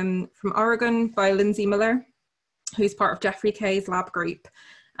poster from Oregon by Lindsay Miller, who's part of Jeffrey Kay's lab group.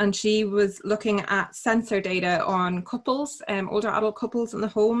 And she was looking at sensor data on couples, older adult couples in the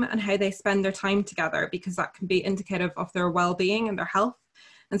home, and how they spend their time together, because that can be indicative of their well-being and their health.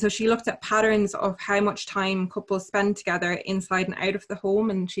 And so she looked at patterns of how much time couples spend together inside and out of the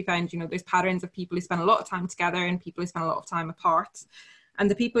home. And she found, you know, there's patterns of people who spend a lot of time together and people who spend a lot of time apart. And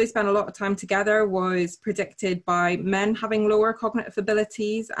the people who spend a lot of time together was predicted by men having lower cognitive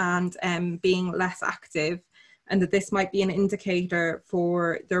abilities and being less active, and that this might be an indicator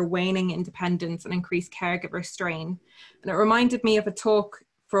for their waning independence and increased caregiver strain. And it reminded me of a talk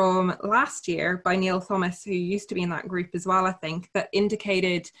from last year by Neil Thomas, who used to be in that group as well, I think, that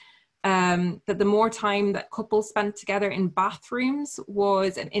indicated that the more time that couples spent together in bathrooms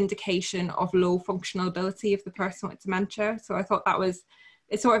was an indication of low functional ability of the person with dementia. So I thought that was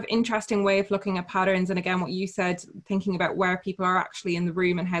a sort of interesting way of looking at patterns. And again, what you said, thinking about where people are actually in the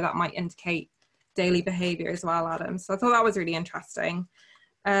room and how that might indicate daily behavior as well, Adam. So I thought that was really interesting.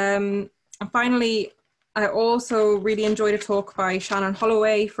 And finally, I also really enjoyed a talk by Shannon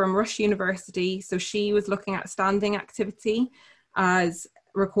Holloway from Rush University. So she was looking at standing activity as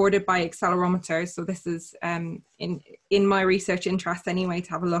recorded by accelerometers. So this is in my research interest anyway to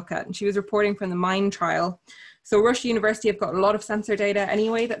have a look at. And she was reporting from the MIND trial. So Rush University have got a lot of sensor data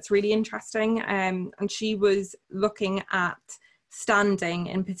anyway that's really interesting. And she was looking at standing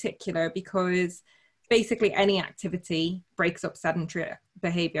in particular, because basically any activity breaks up sedentary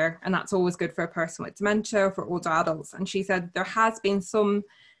behavior, and that's always good for a person with dementia or for older adults. And she said there has been some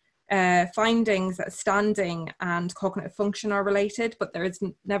findings that standing and cognitive function are related, but there has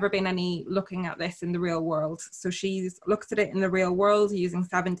never been any looking at this in the real world. So she's looked at it in the real world using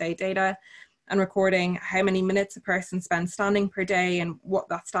 7-day data and recording how many minutes a person spends standing per day and what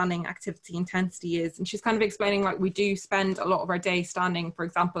that standing activity intensity is. And she's kind of explaining, like, we do spend a lot of our day standing. For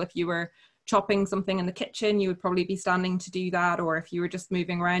example, if you were chopping something in the kitchen, you would probably be standing to do that. Or if you were just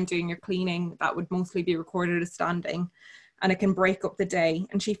moving around doing your cleaning, that would mostly be recorded as standing. And it can break up the day.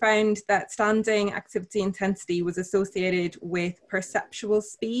 And she found that standing activity intensity was associated with perceptual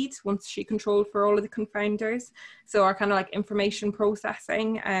speed once she controlled for all of the confounders. So our kind of like information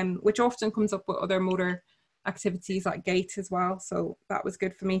processing, which often comes up with other motor activities like gait as well. So that was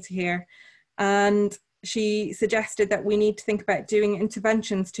good for me to hear. And she suggested that we need to think about doing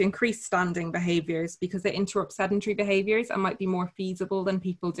interventions to increase standing behaviors, because they interrupt sedentary behaviors and might be more feasible than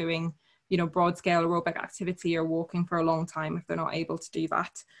people doing, you know, broad scale aerobic activity or walking for a long time if they're not able to do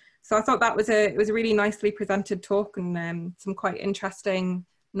that. So I thought that was it was a really nicely presented talk, and some quite interesting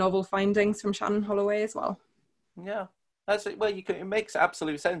novel findings from Shannon Holloway as well. Yeah, that's it. Well, it makes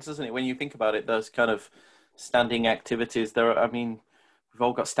absolute sense, doesn't it? When you think about it, those kind of standing activities, I mean, we've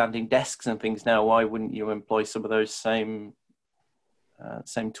all got standing desks and things now. Why wouldn't you employ some of those same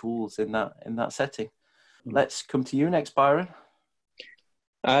tools in that setting? Let's come to you next, Byron.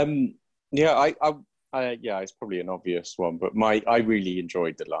 Yeah, it's probably an obvious one, but I really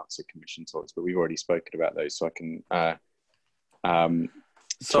enjoyed the Lancet Commission talks, but we've already spoken about those, so I can.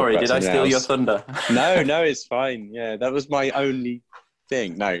 Sorry, did I steal your thunder? No, it's fine. Yeah, that was my only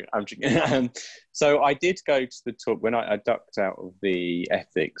thing. No, I'm joking. So I did go to the talk when I ducked out of the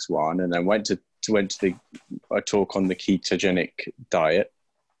ethics one, and then went to a talk on the ketogenic diet,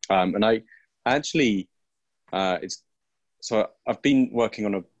 and I actually so I've been working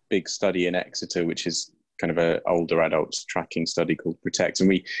on a big study in Exeter, which is kind of a older adults tracking study called Protect, and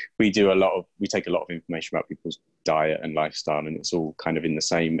we take a lot of information about people's diet and lifestyle, and it's all kind of in the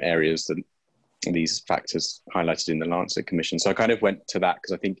same areas that these factors highlighted in the Lancet Commission. So I kind of went to that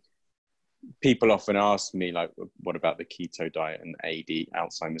because I think people often ask me, like, what about the keto diet and AD,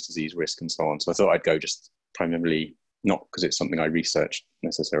 Alzheimer's disease risk, and so on. So I thought I'd go just primarily, not because it's something I researched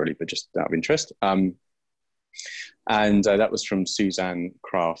necessarily, but just out of interest. And that was from Suzanne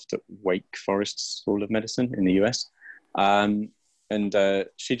Kraft at Wake Forest School of Medicine in the US. And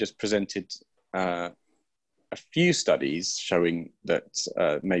she just presented a few studies showing that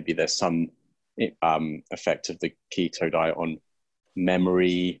maybe there's some effect of the keto diet on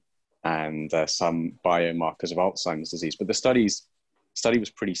memory and some biomarkers of Alzheimer's disease. But the study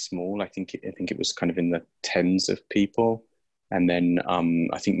was pretty small. I think it was kind of in the tens of people. And then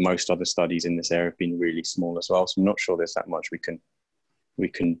I think most other studies in this area have been really small as well. So I'm not sure there's that much we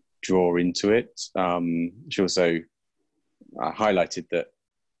can draw into it. She also highlighted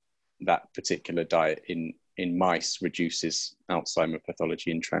that particular diet in mice reduces Alzheimer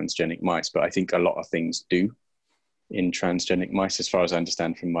pathology in transgenic mice. But I think a lot of things do in transgenic mice. As far as I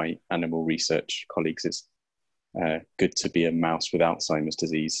understand from my animal research colleagues, it's good to be a mouse with Alzheimer's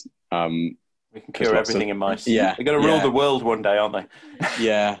disease. We can cure everything in mice. Yeah, they're going to rule the world one day, aren't they?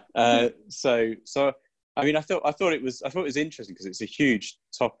 Yeah. So I mean, I thought it was interesting because it's a huge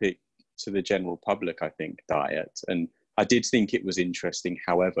topic to the general public. I think diet, and I did think it was interesting,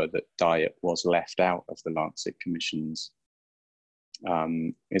 however, that diet was left out of the Lancet Commission's.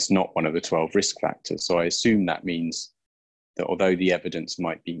 It's not one of the 12 risk factors. So I assume that means that although the evidence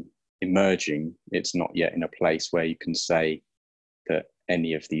might be emerging, it's not yet in a place where you can say that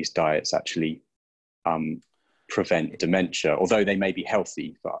any of these diets actually prevent dementia, although they may be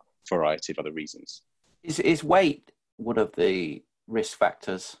healthy for a variety of other reasons. Is weight one of the risk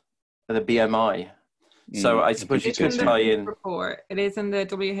factors, the BMI? So I suppose you could tie in. Report. It is in the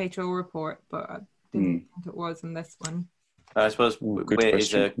WHO report, but I didn't think it was in this one. I suppose weight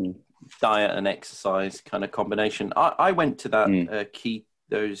is a diet and exercise kind of combination. I went to that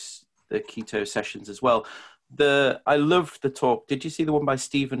the keto sessions as well. I loved the talk. Did you see the one by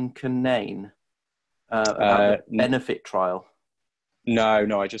Stephen Cunnane about the benefit trial?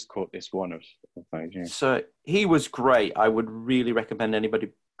 No, I just caught this one of those. Yeah. So he was great. I would really recommend anybody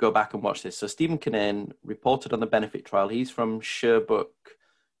go back and watch this. So Stephen Cunnane reported on the benefit trial. He's from Sherbrooke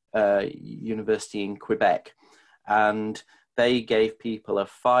University in Quebec, and they gave people a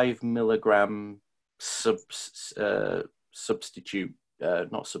 5 milligram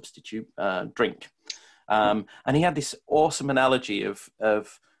drink. And he had this awesome analogy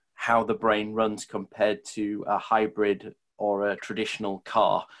of how the brain runs compared to a hybrid or a traditional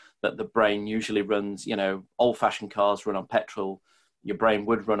car, that the brain usually runs, old-fashioned cars run on petrol, your brain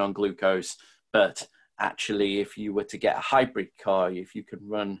would run on glucose, but actually if you were to get a hybrid car, if you could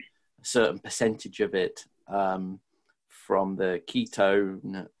run a certain percentage of it from the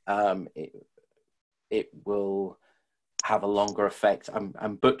ketone, it will have a longer effect.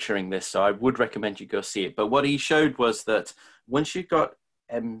 I'm butchering this, so I would recommend you go see it. But what he showed was that once you got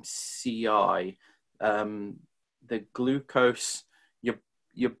MCI, the glucose,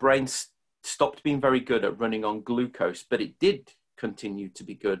 your brain stopped being very good at running on glucose, but it did continue to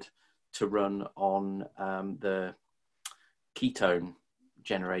be good to run on the ketone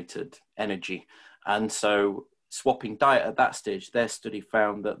generated energy. And so swapping diet at that stage, their study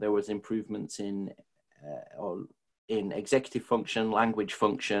found that there was improvements in executive function, language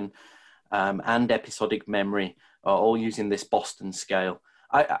function, and episodic memory, all using this Boston scale.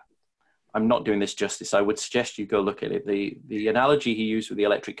 I'm not doing this justice. I would suggest you go look at it. The analogy he used with the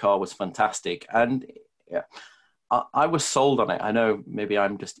electric car was fantastic. And I was sold on it. I know maybe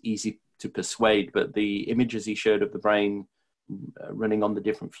I'm just easy to persuade, but the images he showed of the brain running on the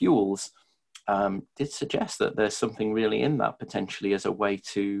different fuels did suggest that there's something really in that potentially as a way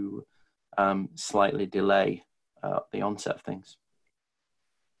to slightly delay the onset of things.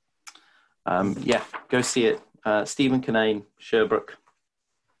 Go see it. Stephen Cunnane, Sherbrooke.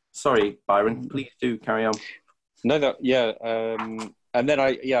 Sorry, Byron, please do carry on. No, and then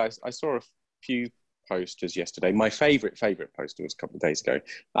I saw a few posters yesterday. My favorite poster was a couple of days ago.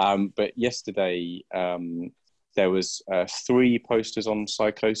 But yesterday there was 3 posters on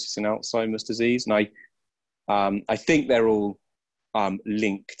psychosis and Alzheimer's disease. And I think they're all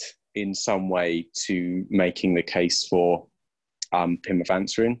linked in some way to making the case for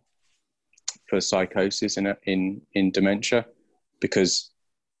pimavanserin for psychosis in dementia, because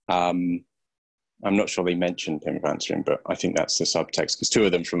I'm not sure they mentioned pimavanserin, but I think that's the subtext, because 2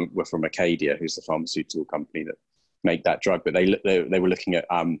 of them were from Acadia, who's the pharmaceutical company that make that drug. But they were looking at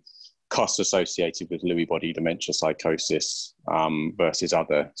costs associated with Lewy body dementia psychosis versus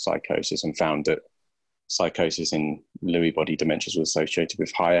other psychosis, and found that psychosis in Lewy body dementias was associated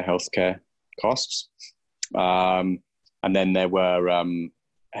with higher healthcare costs. And then there were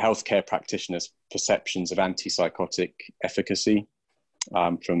healthcare practitioners' perceptions of antipsychotic efficacy.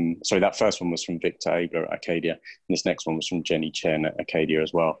 That first one was from Victor Abler at Acadia, and this next one was from Jenny Chen at Acadia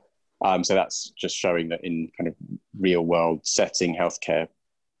as well. So that's just showing that in kind of real world setting, healthcare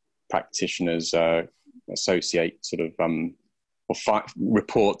practitioners associate sort of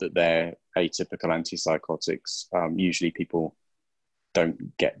report that they're atypical antipsychotics. Usually people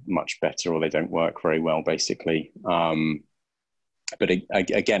don't get much better, or they don't work very well, basically. But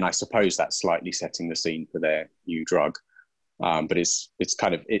again, I suppose that's slightly setting the scene for their new drug. But it's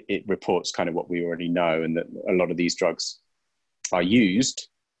kind of, it reports kind of what we already know, and that a lot of these drugs are used,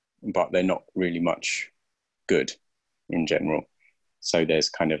 but they're not really much good in general. So there's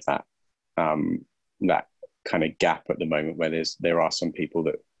kind of that that kind of gap at the moment where there are some people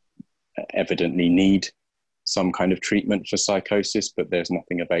that evidently need some kind of treatment for psychosis, but there's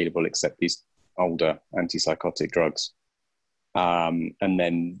nothing available except these older antipsychotic drugs. And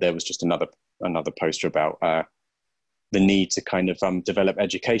then there was just another poster about the need to kind of develop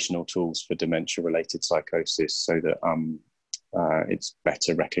educational tools for dementia-related psychosis, so that it's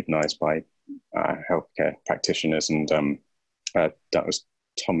better recognised by healthcare practitioners. And that was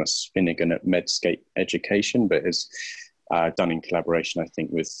Thomas Finnegan at Medscape Education, but is done in collaboration, I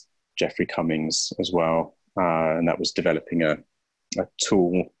think, with Jeffrey Cummings as well. And that was developing a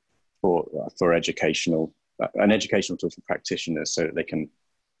tool for educational, an educational tool for practitioners, so that they can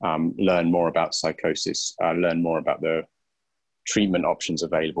learn more about psychosis, learn more about the treatment options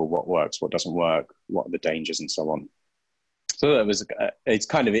available, what works, what doesn't work, what are the dangers, and so on. So that was, it's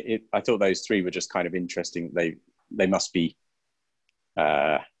kind of, I thought those three were just kind of interesting. They must be,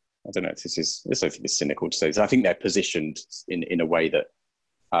 I don't know if I think it's cynical to say this. I think they're positioned in a way that,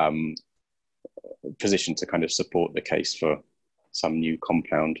 positioned to kind of support the case for some new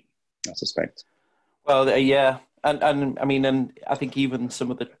compound, I suspect. Well, yeah. And I mean, and I think even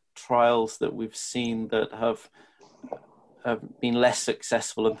some of the trials that we've seen that have been less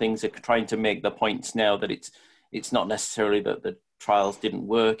successful and things are trying to make the points now that it's not necessarily that the trials didn't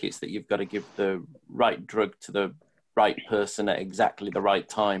work, it's that you've got to give the right drug to the right person at exactly the right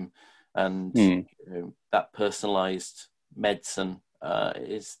time. And you know, that personalized medicine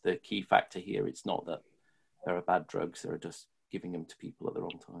is the key factor here. It's not that there are bad drugs, they're just giving them to people at the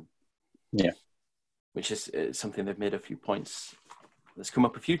wrong time. Yeah. Which is something they've made a few points. That's come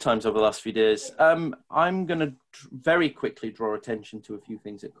up a few times over the last few days. I'm going to very quickly draw attention to a few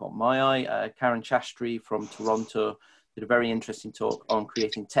things that caught my eye. Karen Shastri from Toronto did a very interesting talk on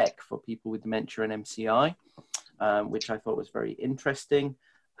creating tech for people with dementia and MCI, which I thought was very interesting.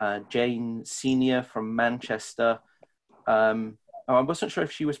 Jane Senior from Manchester. I wasn't sure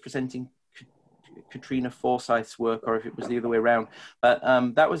if she was presenting Katrina Forsyth's work or if it was the other way around, but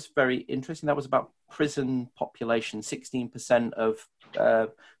that was very interesting. That was about prison population. 16% of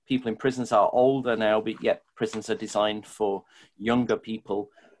people in prisons are older now, but yet prisons are designed for younger people.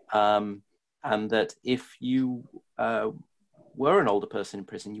 And that if you were an older person in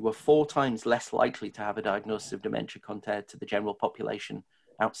prison, you were 4 times less likely to have a diagnosis of dementia compared to the general population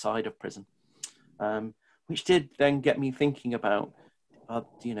outside of prison. Which did then get me thinking about,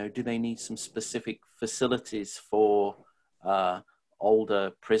 do they need some specific facilities for older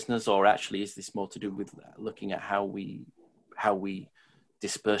prisoners, or actually is this more to do with looking at how we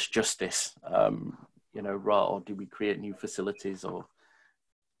disperse justice, or do we create new facilities? Or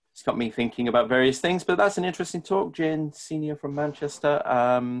it's got me thinking about various things, but that's an interesting talk. Jane Senior from Manchester.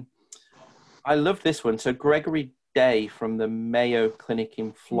 I love this one. So Gregory Day from the Mayo Clinic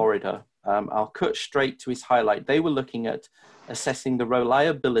in Florida. I'll cut straight to his highlight. They were looking at assessing the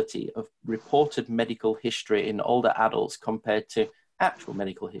reliability of reported medical history in older adults compared to actual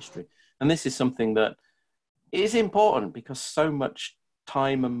medical history. And this is something that is important because so much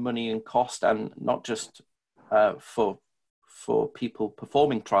time and money and cost, and not just for people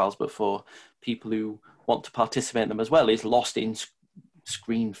performing trials, but for people who want to participate in them as well, is lost in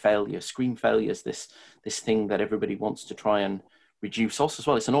screen failure. Screen failure is this thing that everybody wants to try and reduce also as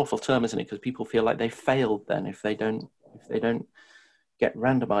well. It's an awful term, isn't it? Because people feel like they failed then if they don't get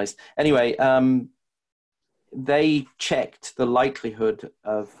randomized. Anyway, they checked the likelihood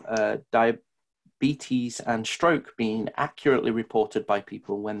of diabetes and stroke being accurately reported by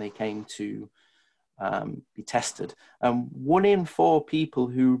people when they came to be tested. 1 in 4 people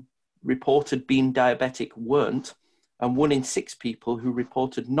who reported being diabetic weren't, and 1 in 6 people who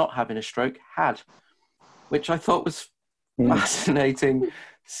reported not having a stroke had, which I thought was fascinating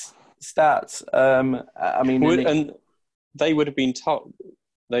stats. I mean, and they would have been told.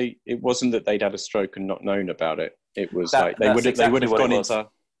 It wasn't that they'd had a stroke and not known about it. It was they would have gone into.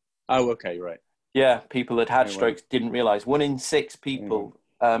 Oh, okay, right. Yeah, people that had strokes didn't realise. 1 in 6 people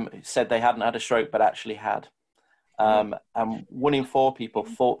said they hadn't had a stroke but actually had. And 1 in 4 people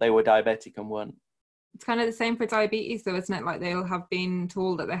thought they were diabetic and weren't. It's kind of the same for diabetes, though, isn't it? Like they'll have been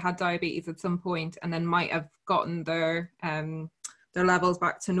told that they had diabetes at some point and then might have gotten their levels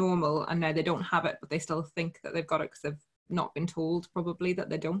back to normal, and now they don't have it, but they still think that they've got it because they've not been told probably that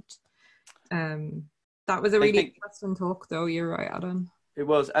they don't. That was a really interesting talk, though. You're right, Adam. It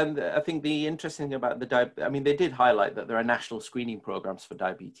was, and I think the interesting thing about they did highlight that there are national screening programs for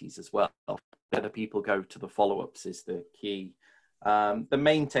diabetes as well. Whether people go to the follow-ups is the key. The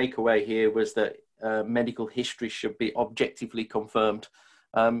main takeaway here was that medical history should be objectively confirmed.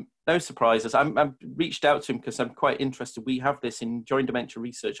 No surprises. I reached out to him because I'm quite interested. We have this in Joint Dementia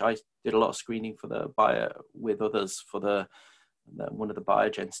Research. I did a lot of screening for with others for one of the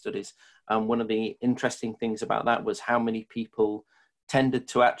Biogen studies. And one of the interesting things about that was how many people tended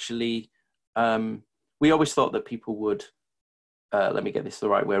to actually, we always thought that people would, let me get this the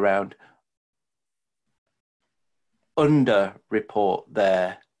right way around, under-report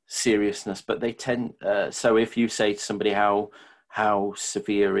their seriousness, but they tend, so if you say to somebody how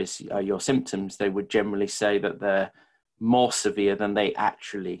severe are your symptoms, they would generally say that they're more severe than they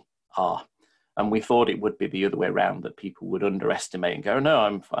actually are. And we thought it would be the other way around, that people would underestimate and go,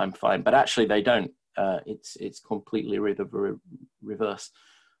 no, I'm fine, but actually they don't. It's completely the reverse.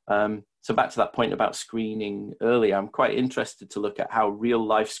 So back to that point about screening earlier, I'm quite interested to look at how real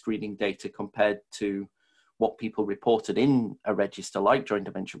life screening data compared to what people reported in a register like Joint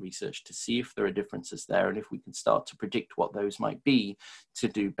Dementia Research, to see if there are differences there and if we can start to predict what those might be to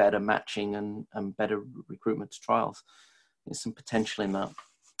do better matching and better recruitment to trials. There's some potential in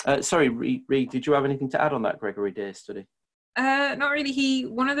that. Sorry, Reid, did you have anything to add on that Gregory Day study? Not really.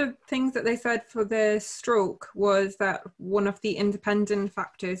 One of the things that they said for the stroke was that one of the independent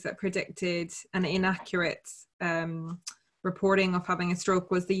factors that predicted an inaccurate reporting of having a stroke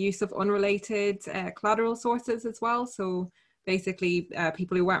was the use of unrelated collateral sources as well. So basically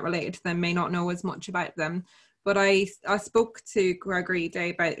people who weren't related to them may not know as much about them. But I spoke to Gregory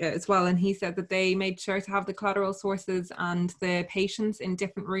Day about it as well, and he said that they made sure to have the collateral sources and the patients in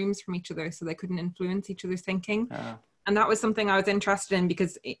different rooms from each other so they couldn't influence each other's thinking. And that was something I was interested in,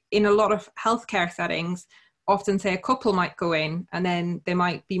 because in a lot of healthcare settings, often say a couple might go in and then they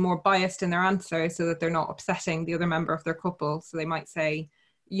might be more biased in their answer so that they're not upsetting the other member of their couple. So they might say,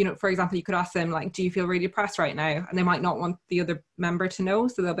 for example, you could ask them, like, do you feel really depressed right now? And they might not want the other member to know.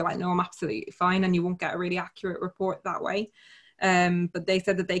 So they'll be like, no, I'm absolutely fine. And you won't get a really accurate report that way. But they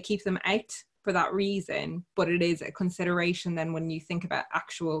said that they keep them out for that reason. But it is a consideration then when you think about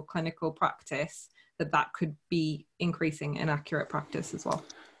actual clinical practice, that could be increasing inaccurate practice as well.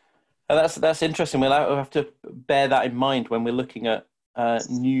 That's interesting. We'll have to bear that in mind when we're looking at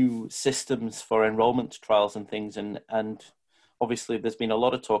new systems for enrollment trials and things. And obviously there's been a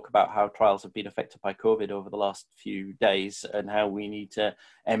lot of talk about how trials have been affected by COVID over the last few days, and how we need to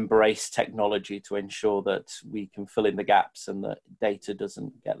embrace technology to ensure that we can fill in the gaps and that data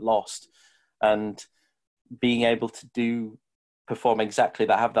doesn't get lost. And being able to perform exactly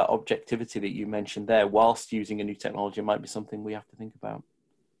that, have that objectivity that you mentioned there, whilst using a new technology, might be something we have to think about.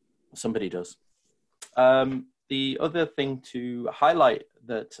 Somebody does. The other thing to highlight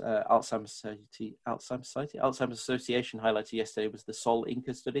that Alzheimer's Association highlighted yesterday was the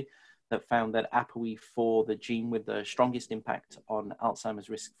Sol-INCA study that found that APOE4, the gene with the strongest impact on Alzheimer's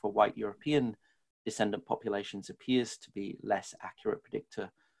risk for white European descendant populations, appears to be less accurate predictor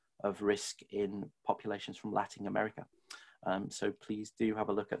of risk in populations from Latin America. So please do have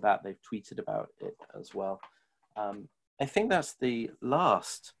a look at that. They've tweeted about it as well. I think that's the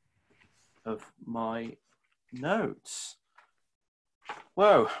last of my notes.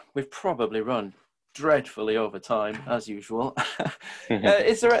 Whoa, we've probably run dreadfully over time as usual.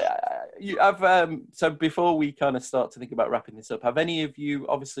 Is there so before we kind of start to think about wrapping this up, have any of you,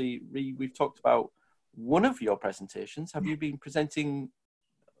 obviously we've talked about one of your presentations, have you been presenting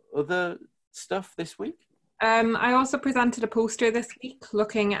other stuff this week? I also presented a poster this week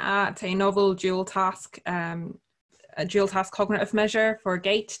looking at a novel dual task cognitive measure for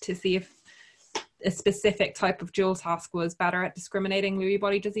gait, to see if a specific type of dual task was better at discriminating Lewy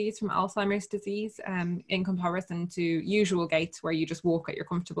body disease from Alzheimer's disease in comparison to usual gait, where you just walk at your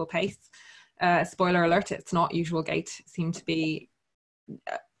comfortable pace. Spoiler alert, it's not usual gait. It seemed to be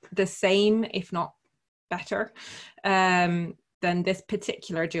the same, if not better. than this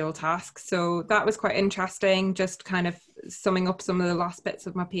particular dual task. So that was quite interesting, just kind of summing up some of the last bits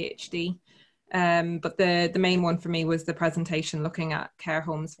of my PhD. But the main one for me was the presentation looking at care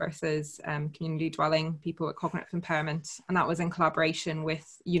homes versus community dwelling people with cognitive impairment. And that was in collaboration with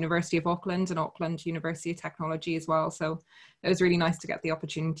University of Auckland and Auckland University of Technology as well. So it was really nice to get the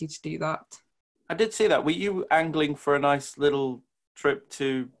opportunity to do that. I did see that. Were you angling for a nice little trip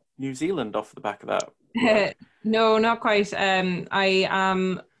to New Zealand off the back of that? No, not quite. I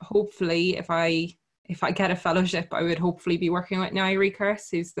am hopefully, if I get a fellowship, I would hopefully be working with Nairi Curse,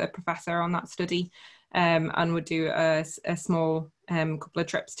 who's the professor on that study, and would do a small couple of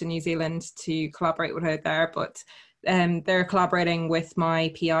trips to New Zealand to collaborate with her there. But they're collaborating with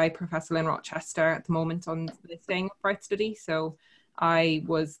my PI, Professor Lynn Rochester, at the moment on the Staying Upright study. So I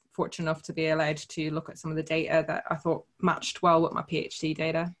was fortunate enough to be allowed to look at some of the data that I thought matched well with my PhD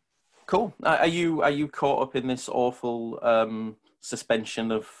data. Cool. Are you caught up in this awful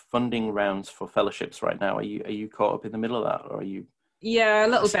suspension of funding rounds for fellowships right now? Are you caught up in the middle of that, or are you? Yeah, a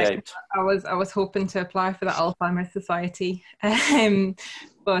little escaped? bit. I was hoping to apply for the Alzheimer's Society,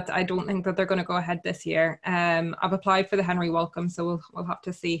 but I don't think that they're going to go ahead this year. I've applied for the Henry Wellcome, so we'll have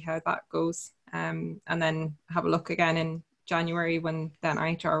to see how that goes, and then have a look again in January when the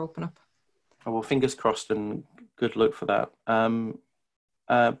NIHR open up. Oh, well, fingers crossed and good luck for that.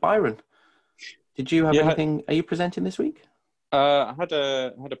 Byron, did you have anything? Are you presenting this week? I had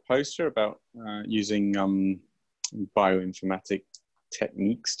a poster about using bioinformatic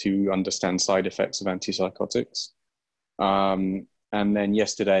techniques to understand side effects of antipsychotics, and then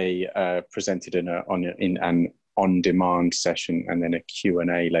yesterday presented in an on-demand session, and then a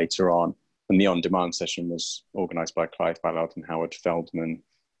Q&A later on. And the on-demand session was organised by Clive Ballard and Howard Feldman,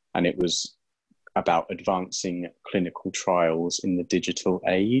 and it was about advancing clinical trials in the digital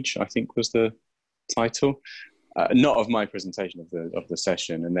age, I think was the title. Not of my presentation of the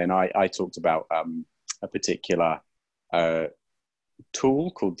session. And then I talked about a particular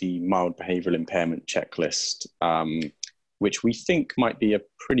tool called the Mild Behavioural Impairment Checklist, which we think might be a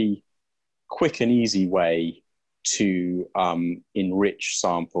pretty quick and easy way to enrich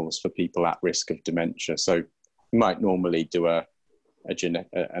samples for people at risk of dementia. So you might normally do an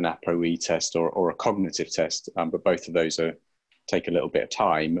ApoE test or a cognitive test, but both of those take a little bit of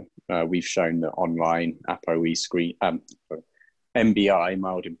time. We've shown that online ApoE MBI,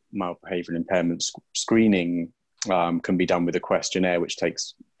 mild behavioural impairment screening, can be done with a questionnaire, which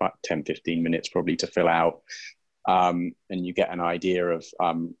takes about 10-15 minutes probably to fill out. And you get an idea of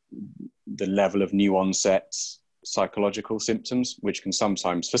the level of new onset psychological symptoms, which can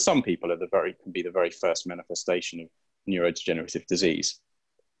sometimes, for some people, can be the very first manifestation of neurodegenerative disease,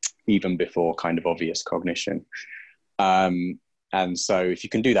 even before kind of obvious cognition. And so if you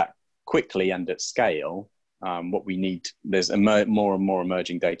can do that quickly and at scale, what we need, there's more and more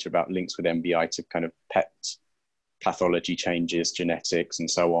emerging data about links with MBI to kind of PET pathology changes, genetics, and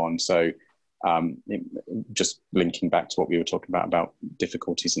so on. So just linking back to what we were talking about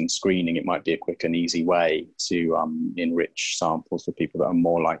difficulties in screening, it might be a quick and easy way to enrich samples for people that are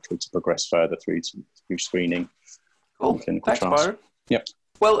more likely to progress further through screening. Cool. Thanks, Byron. Yep.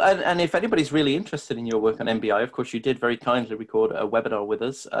 Well, and if anybody's really interested in your work on MBI, of course, you did very kindly record a webinar with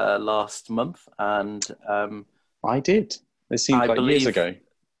us last month. And I did. It seemed like years ago.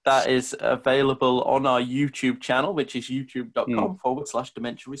 That is available on our YouTube channel, which is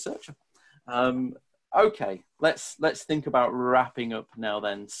youtube.com/dementia researcher. Okay, let's think about wrapping up now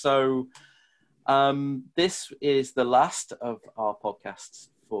then. So this is the last of our podcasts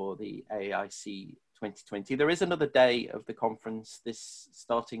for the AAIC 2020. There is another day of the conference, this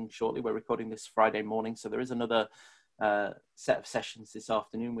starting shortly. We're recording this Friday morning, so there is another set of sessions this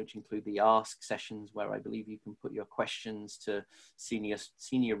afternoon, which include the Ask sessions, where I believe you can put your questions to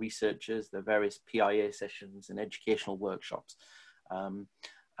senior researchers, the various PIA sessions and educational workshops.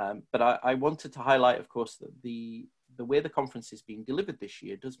 But I wanted to highlight, of course, that the way the conference is being delivered this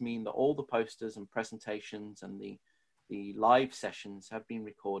year does mean that all the posters and presentations and the live sessions have been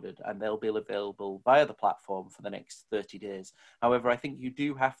recorded, and they'll be available via the platform for the next 30 days. However, I think you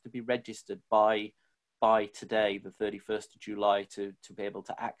do have to be registered by today, the 31st of July, to be able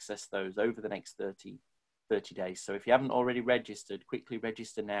to access those over the next 30 days. So if you haven't already registered, quickly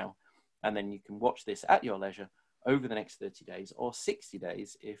register now, and then you can watch this at your leisure over the next 30 days or 60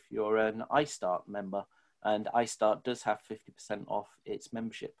 days if you're an iStart member. And iStart does have 50% off its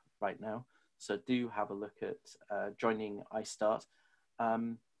membership right now. So do have a look at joining iStart.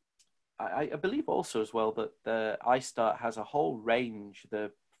 I believe also as well that the iStart has a whole range,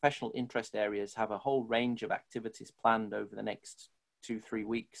 the professional interest areas have a whole range of activities planned over the next 2-3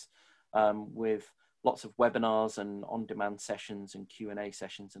 weeks, with lots of webinars and on-demand sessions and Q&A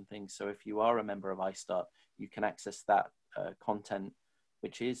sessions and things. So if you are a member of iStart, you can access that content,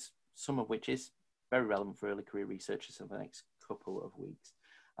 some of which is very relevant for early career researchers in the next couple of weeks.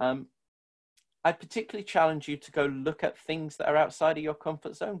 I particularly challenge you to go look at things that are outside of your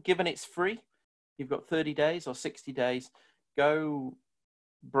comfort zone. Given it's free, you've got 30 days or 60 days, go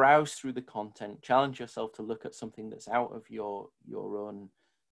browse through the content, challenge yourself to look at something that's out of your own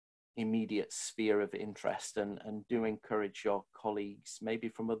immediate sphere of interest, and do encourage your colleagues, maybe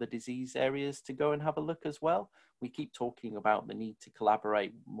from other disease areas, to go and have a look as well. We keep talking about the need to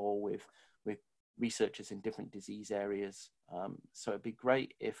collaborate more with researchers in different disease areas. So it'd be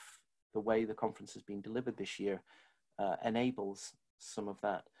great if the way the conference has been delivered this year enables some of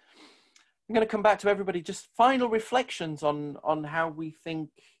that. I'm going to come back to everybody, just final reflections on how we think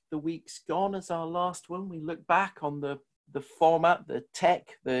the week's gone as our last one. We look back on the format, the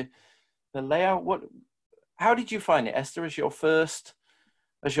tech, the layout. How did you find it, Esther, as your first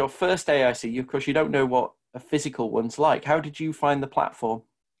AIC? Of course, you don't know what a physical one's like. How did you find the platform?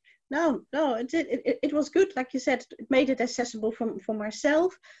 No, it was good. Like you said, it made it accessible for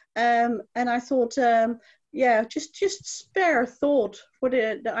myself. And I thought, just spare thought for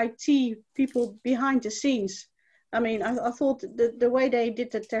the IT people behind the scenes. I mean, I thought the way they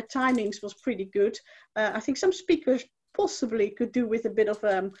did their timings was pretty good. I think some speakers possibly could do with a bit of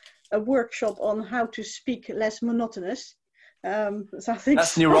a workshop on how to speak less monotonous. So I think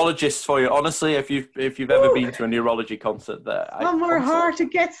that's neurologists for you. Honestly, if you've ever been to a neurology concert, some were hard to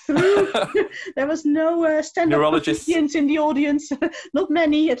get through. There was no stand-up comedians in the audience, not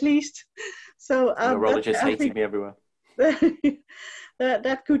many at least. So neurologists hating me everywhere.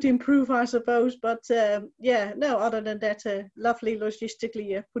 That could improve, I suppose. But other than that, lovely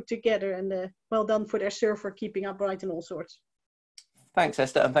logistically put together, and well done for their server keeping upright and all sorts. Thanks,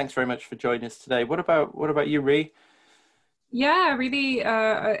 Esther, and thanks very much for joining us today. What about you, Ree? Yeah, I really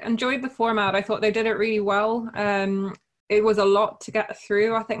enjoyed the format. I thought they did it really well. It was a lot to get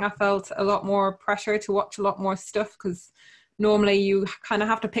through. I think I felt a lot more pressure to watch a lot more stuff, because normally you kind of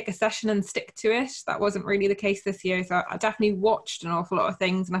have to pick a session and stick to it. That wasn't really the case this year. So I definitely watched an awful lot of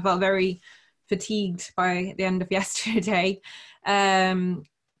things, and I felt very fatigued by the end of yesterday.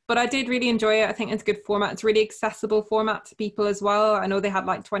 But I did really enjoy it. I think it's a good format. It's a really accessible format to people as well. I know they had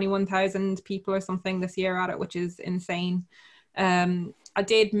like 21,000 people or something this year at it, which is insane. I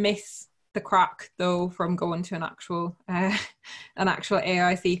did miss the crack though from going to an actual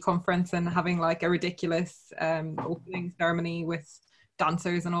AIC conference and having like a ridiculous opening ceremony with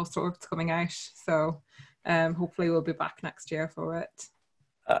dancers and all sorts coming out. So hopefully we'll be back next year for it.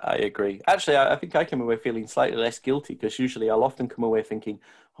 I agree. Actually, I think I came away feeling slightly less guilty, because usually I'll often come away thinking,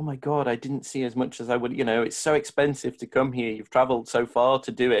 oh my God, I didn't see as much as I would. It's so expensive to come here. You've traveled so far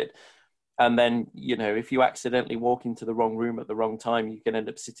to do it. And then, if you accidentally walk into the wrong room at the wrong time, you can end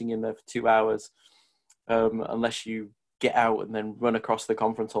up sitting in there for 2 hours, unless you get out and then run across the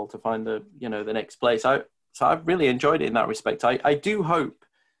conference hall to find the next place. So I've really enjoyed it in that respect. I do hope,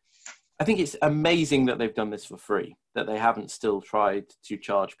 I think it's amazing that they've done this for free, that they haven't still tried to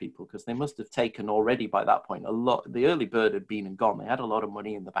charge people, because they must have taken already by that point a lot. The early bird had been and gone. They had a lot of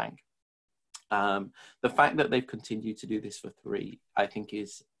money in the bank. The fact that they've continued to do this for free, I think,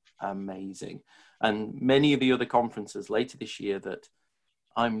 is amazing. And many of the other conferences later this year that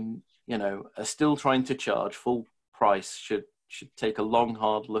are still trying to charge full price should take a long,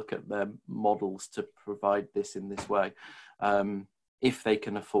 hard look at their models to provide this in this way. If they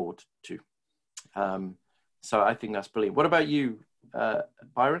can afford to. So I think that's brilliant. What about you,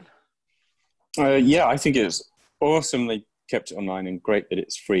 Byron? I think it's awesome they kept it online, and great that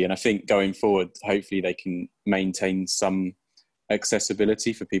it's free. And I think going forward, hopefully they can maintain some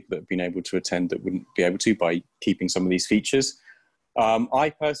accessibility for people that have been able to attend that wouldn't be able to, by keeping some of these features.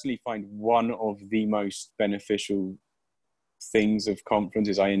 I personally find one of the most beneficial things of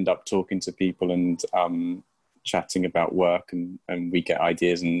conferences, I end up talking to people and chatting about work, and we get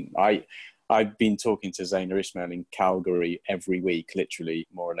ideas. And I've been talking to Zaina Ismail in Calgary every week, literally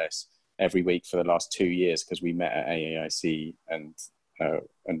more or less every week for the last 2 years, because we met at AAIC, and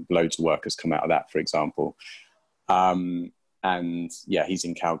loads of work has come out of that, for example. And yeah, he's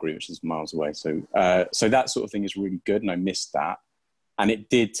in Calgary, which is miles away. So that sort of thing is really good, and I missed that. And it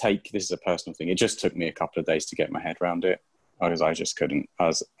did take, this is a personal thing, it just took me a couple of days to get my head around it, because I just couldn't.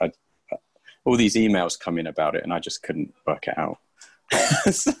 All these emails come in about it, and I just couldn't work it out.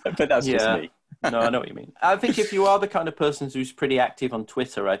 But that's just me. No, I know what you mean. I think if you are the kind of person who's pretty active on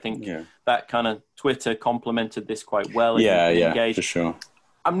Twitter, I think that kind of Twitter complemented this quite well. Yeah, for sure.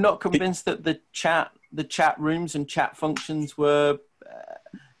 I'm not convinced that the chat rooms and chat functions were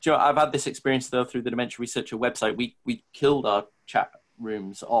you know, I've had this experience though through the Dementia Researcher website. We killed our chat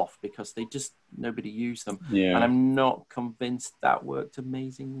rooms off because nobody used them, and I'm not convinced that worked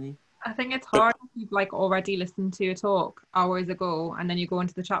amazingly. I think it's hard if you've like already listened to a talk hours ago, and then you go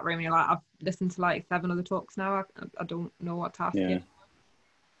into the chat room and you're like, I've listened to like 7 other talks now. I don't know what to ask you.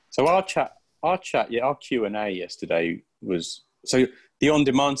 So our Q&A yesterday was, so the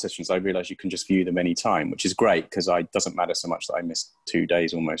on-demand sessions, I realised you can just view them anytime, which is great because it doesn't matter so much that I missed 2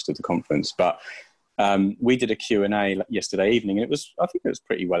 days almost of the conference. But we did a Q&A yesterday evening, and I think it was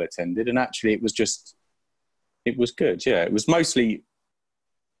pretty well attended. And actually it was good. Yeah, it was mostly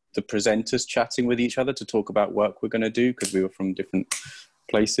the presenters chatting with each other to talk about work we're going to do because we were from different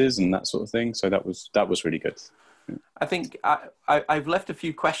places and that sort of thing. So that was really good. I think I've left a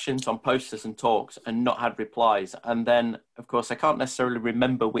few questions on posters and talks and not had replies. And then, of course, I can't necessarily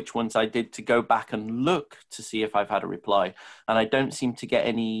remember which ones I did to go back and look to see if I've had a reply. And I don't seem to get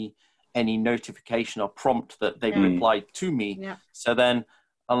any notification or prompt that they've replied to me. Yeah. So then,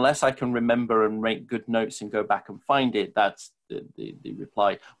 unless I can remember and make good notes and go back and find it, that's the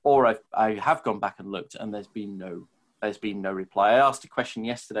reply. Or I have gone back and looked and there's been no reply. I asked a question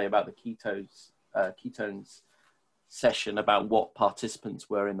yesterday about the ketones session about what participants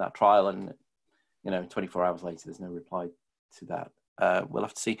were in that trial, and 24 hours later there's no reply to that. We'll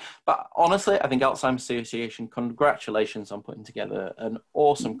have to see. But honestly, I think Alzheimer's Association, congratulations on putting together an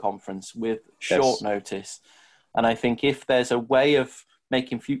awesome conference with short notice. And I think if there's a way of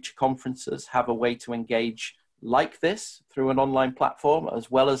making future conferences have a way to engage like this through an online platform as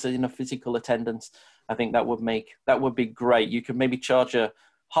well as in a physical attendance, I think that would be great. You could maybe charge a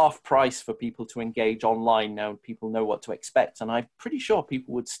half price for people to engage online now people know what to expect, and I'm pretty sure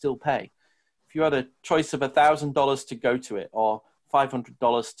people would still pay. If you had a choice of $1,000 to go to it or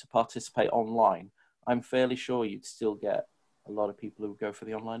 $500 to participate online, I'm fairly sure you'd still get a lot of people who would go for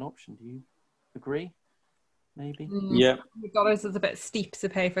the online option. Do you agree? Maybe. Yeah. $100 is a bit steep to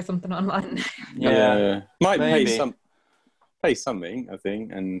pay for something online. Yeah. Might pay something, I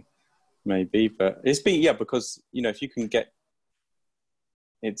think, and maybe, but because if you can get,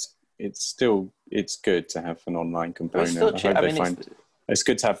 it's good to have an online component. It's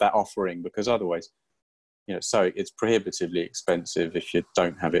good to have that offering because otherwise, so it's prohibitively expensive if you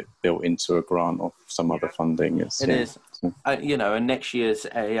don't have it built into a grant or some other funding. It is. And next year's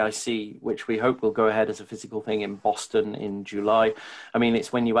AAIC, which we hope will go ahead as a physical thing in Boston in July. I mean,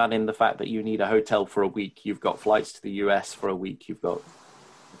 it's when you add in the fact that you need a hotel for a week, you've got flights to the US for a week, you've got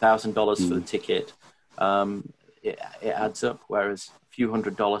 $1,000 for the ticket. It adds up, whereas a few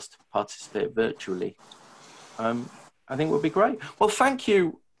 $100s to participate virtually, I think would be great. Well, thank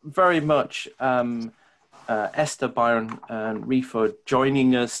you very much, Esther, Byron, and Ree, for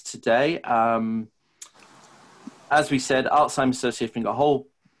joining us today. As we said, Alzheimer's Association got a whole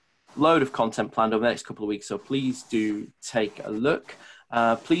load of content planned over the next couple of weeks, so please do take a look.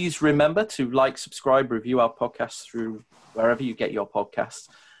 Please remember to like, subscribe, review our podcast through wherever you get your podcasts.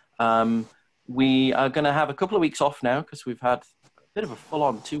 We are going to have a couple of weeks off now because we've had a bit of a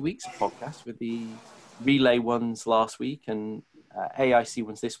full-on 2 weeks of podcasts with the relay ones last week and AIC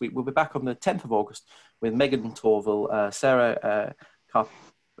ones this week. We'll be back on the 10th of August with Megan Torval, Sarah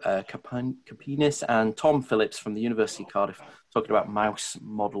Kapinis and Tom Phillips from the University of Cardiff talking about mouse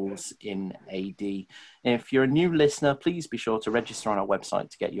models in AD. If you're a new listener, please be sure to register on our website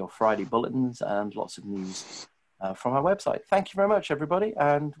to get your Friday bulletins and lots of news from our website. Thank you very much, everybody,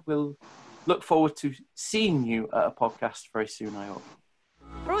 and we'll look forward to seeing you at a podcast very soon, I hope.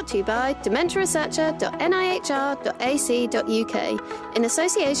 Brought to you by dementiaresearcher.nihr.ac.uk in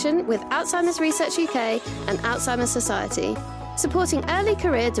association with Alzheimer's Research UK and Alzheimer's Society, supporting early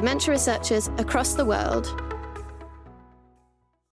career dementia researchers across the world.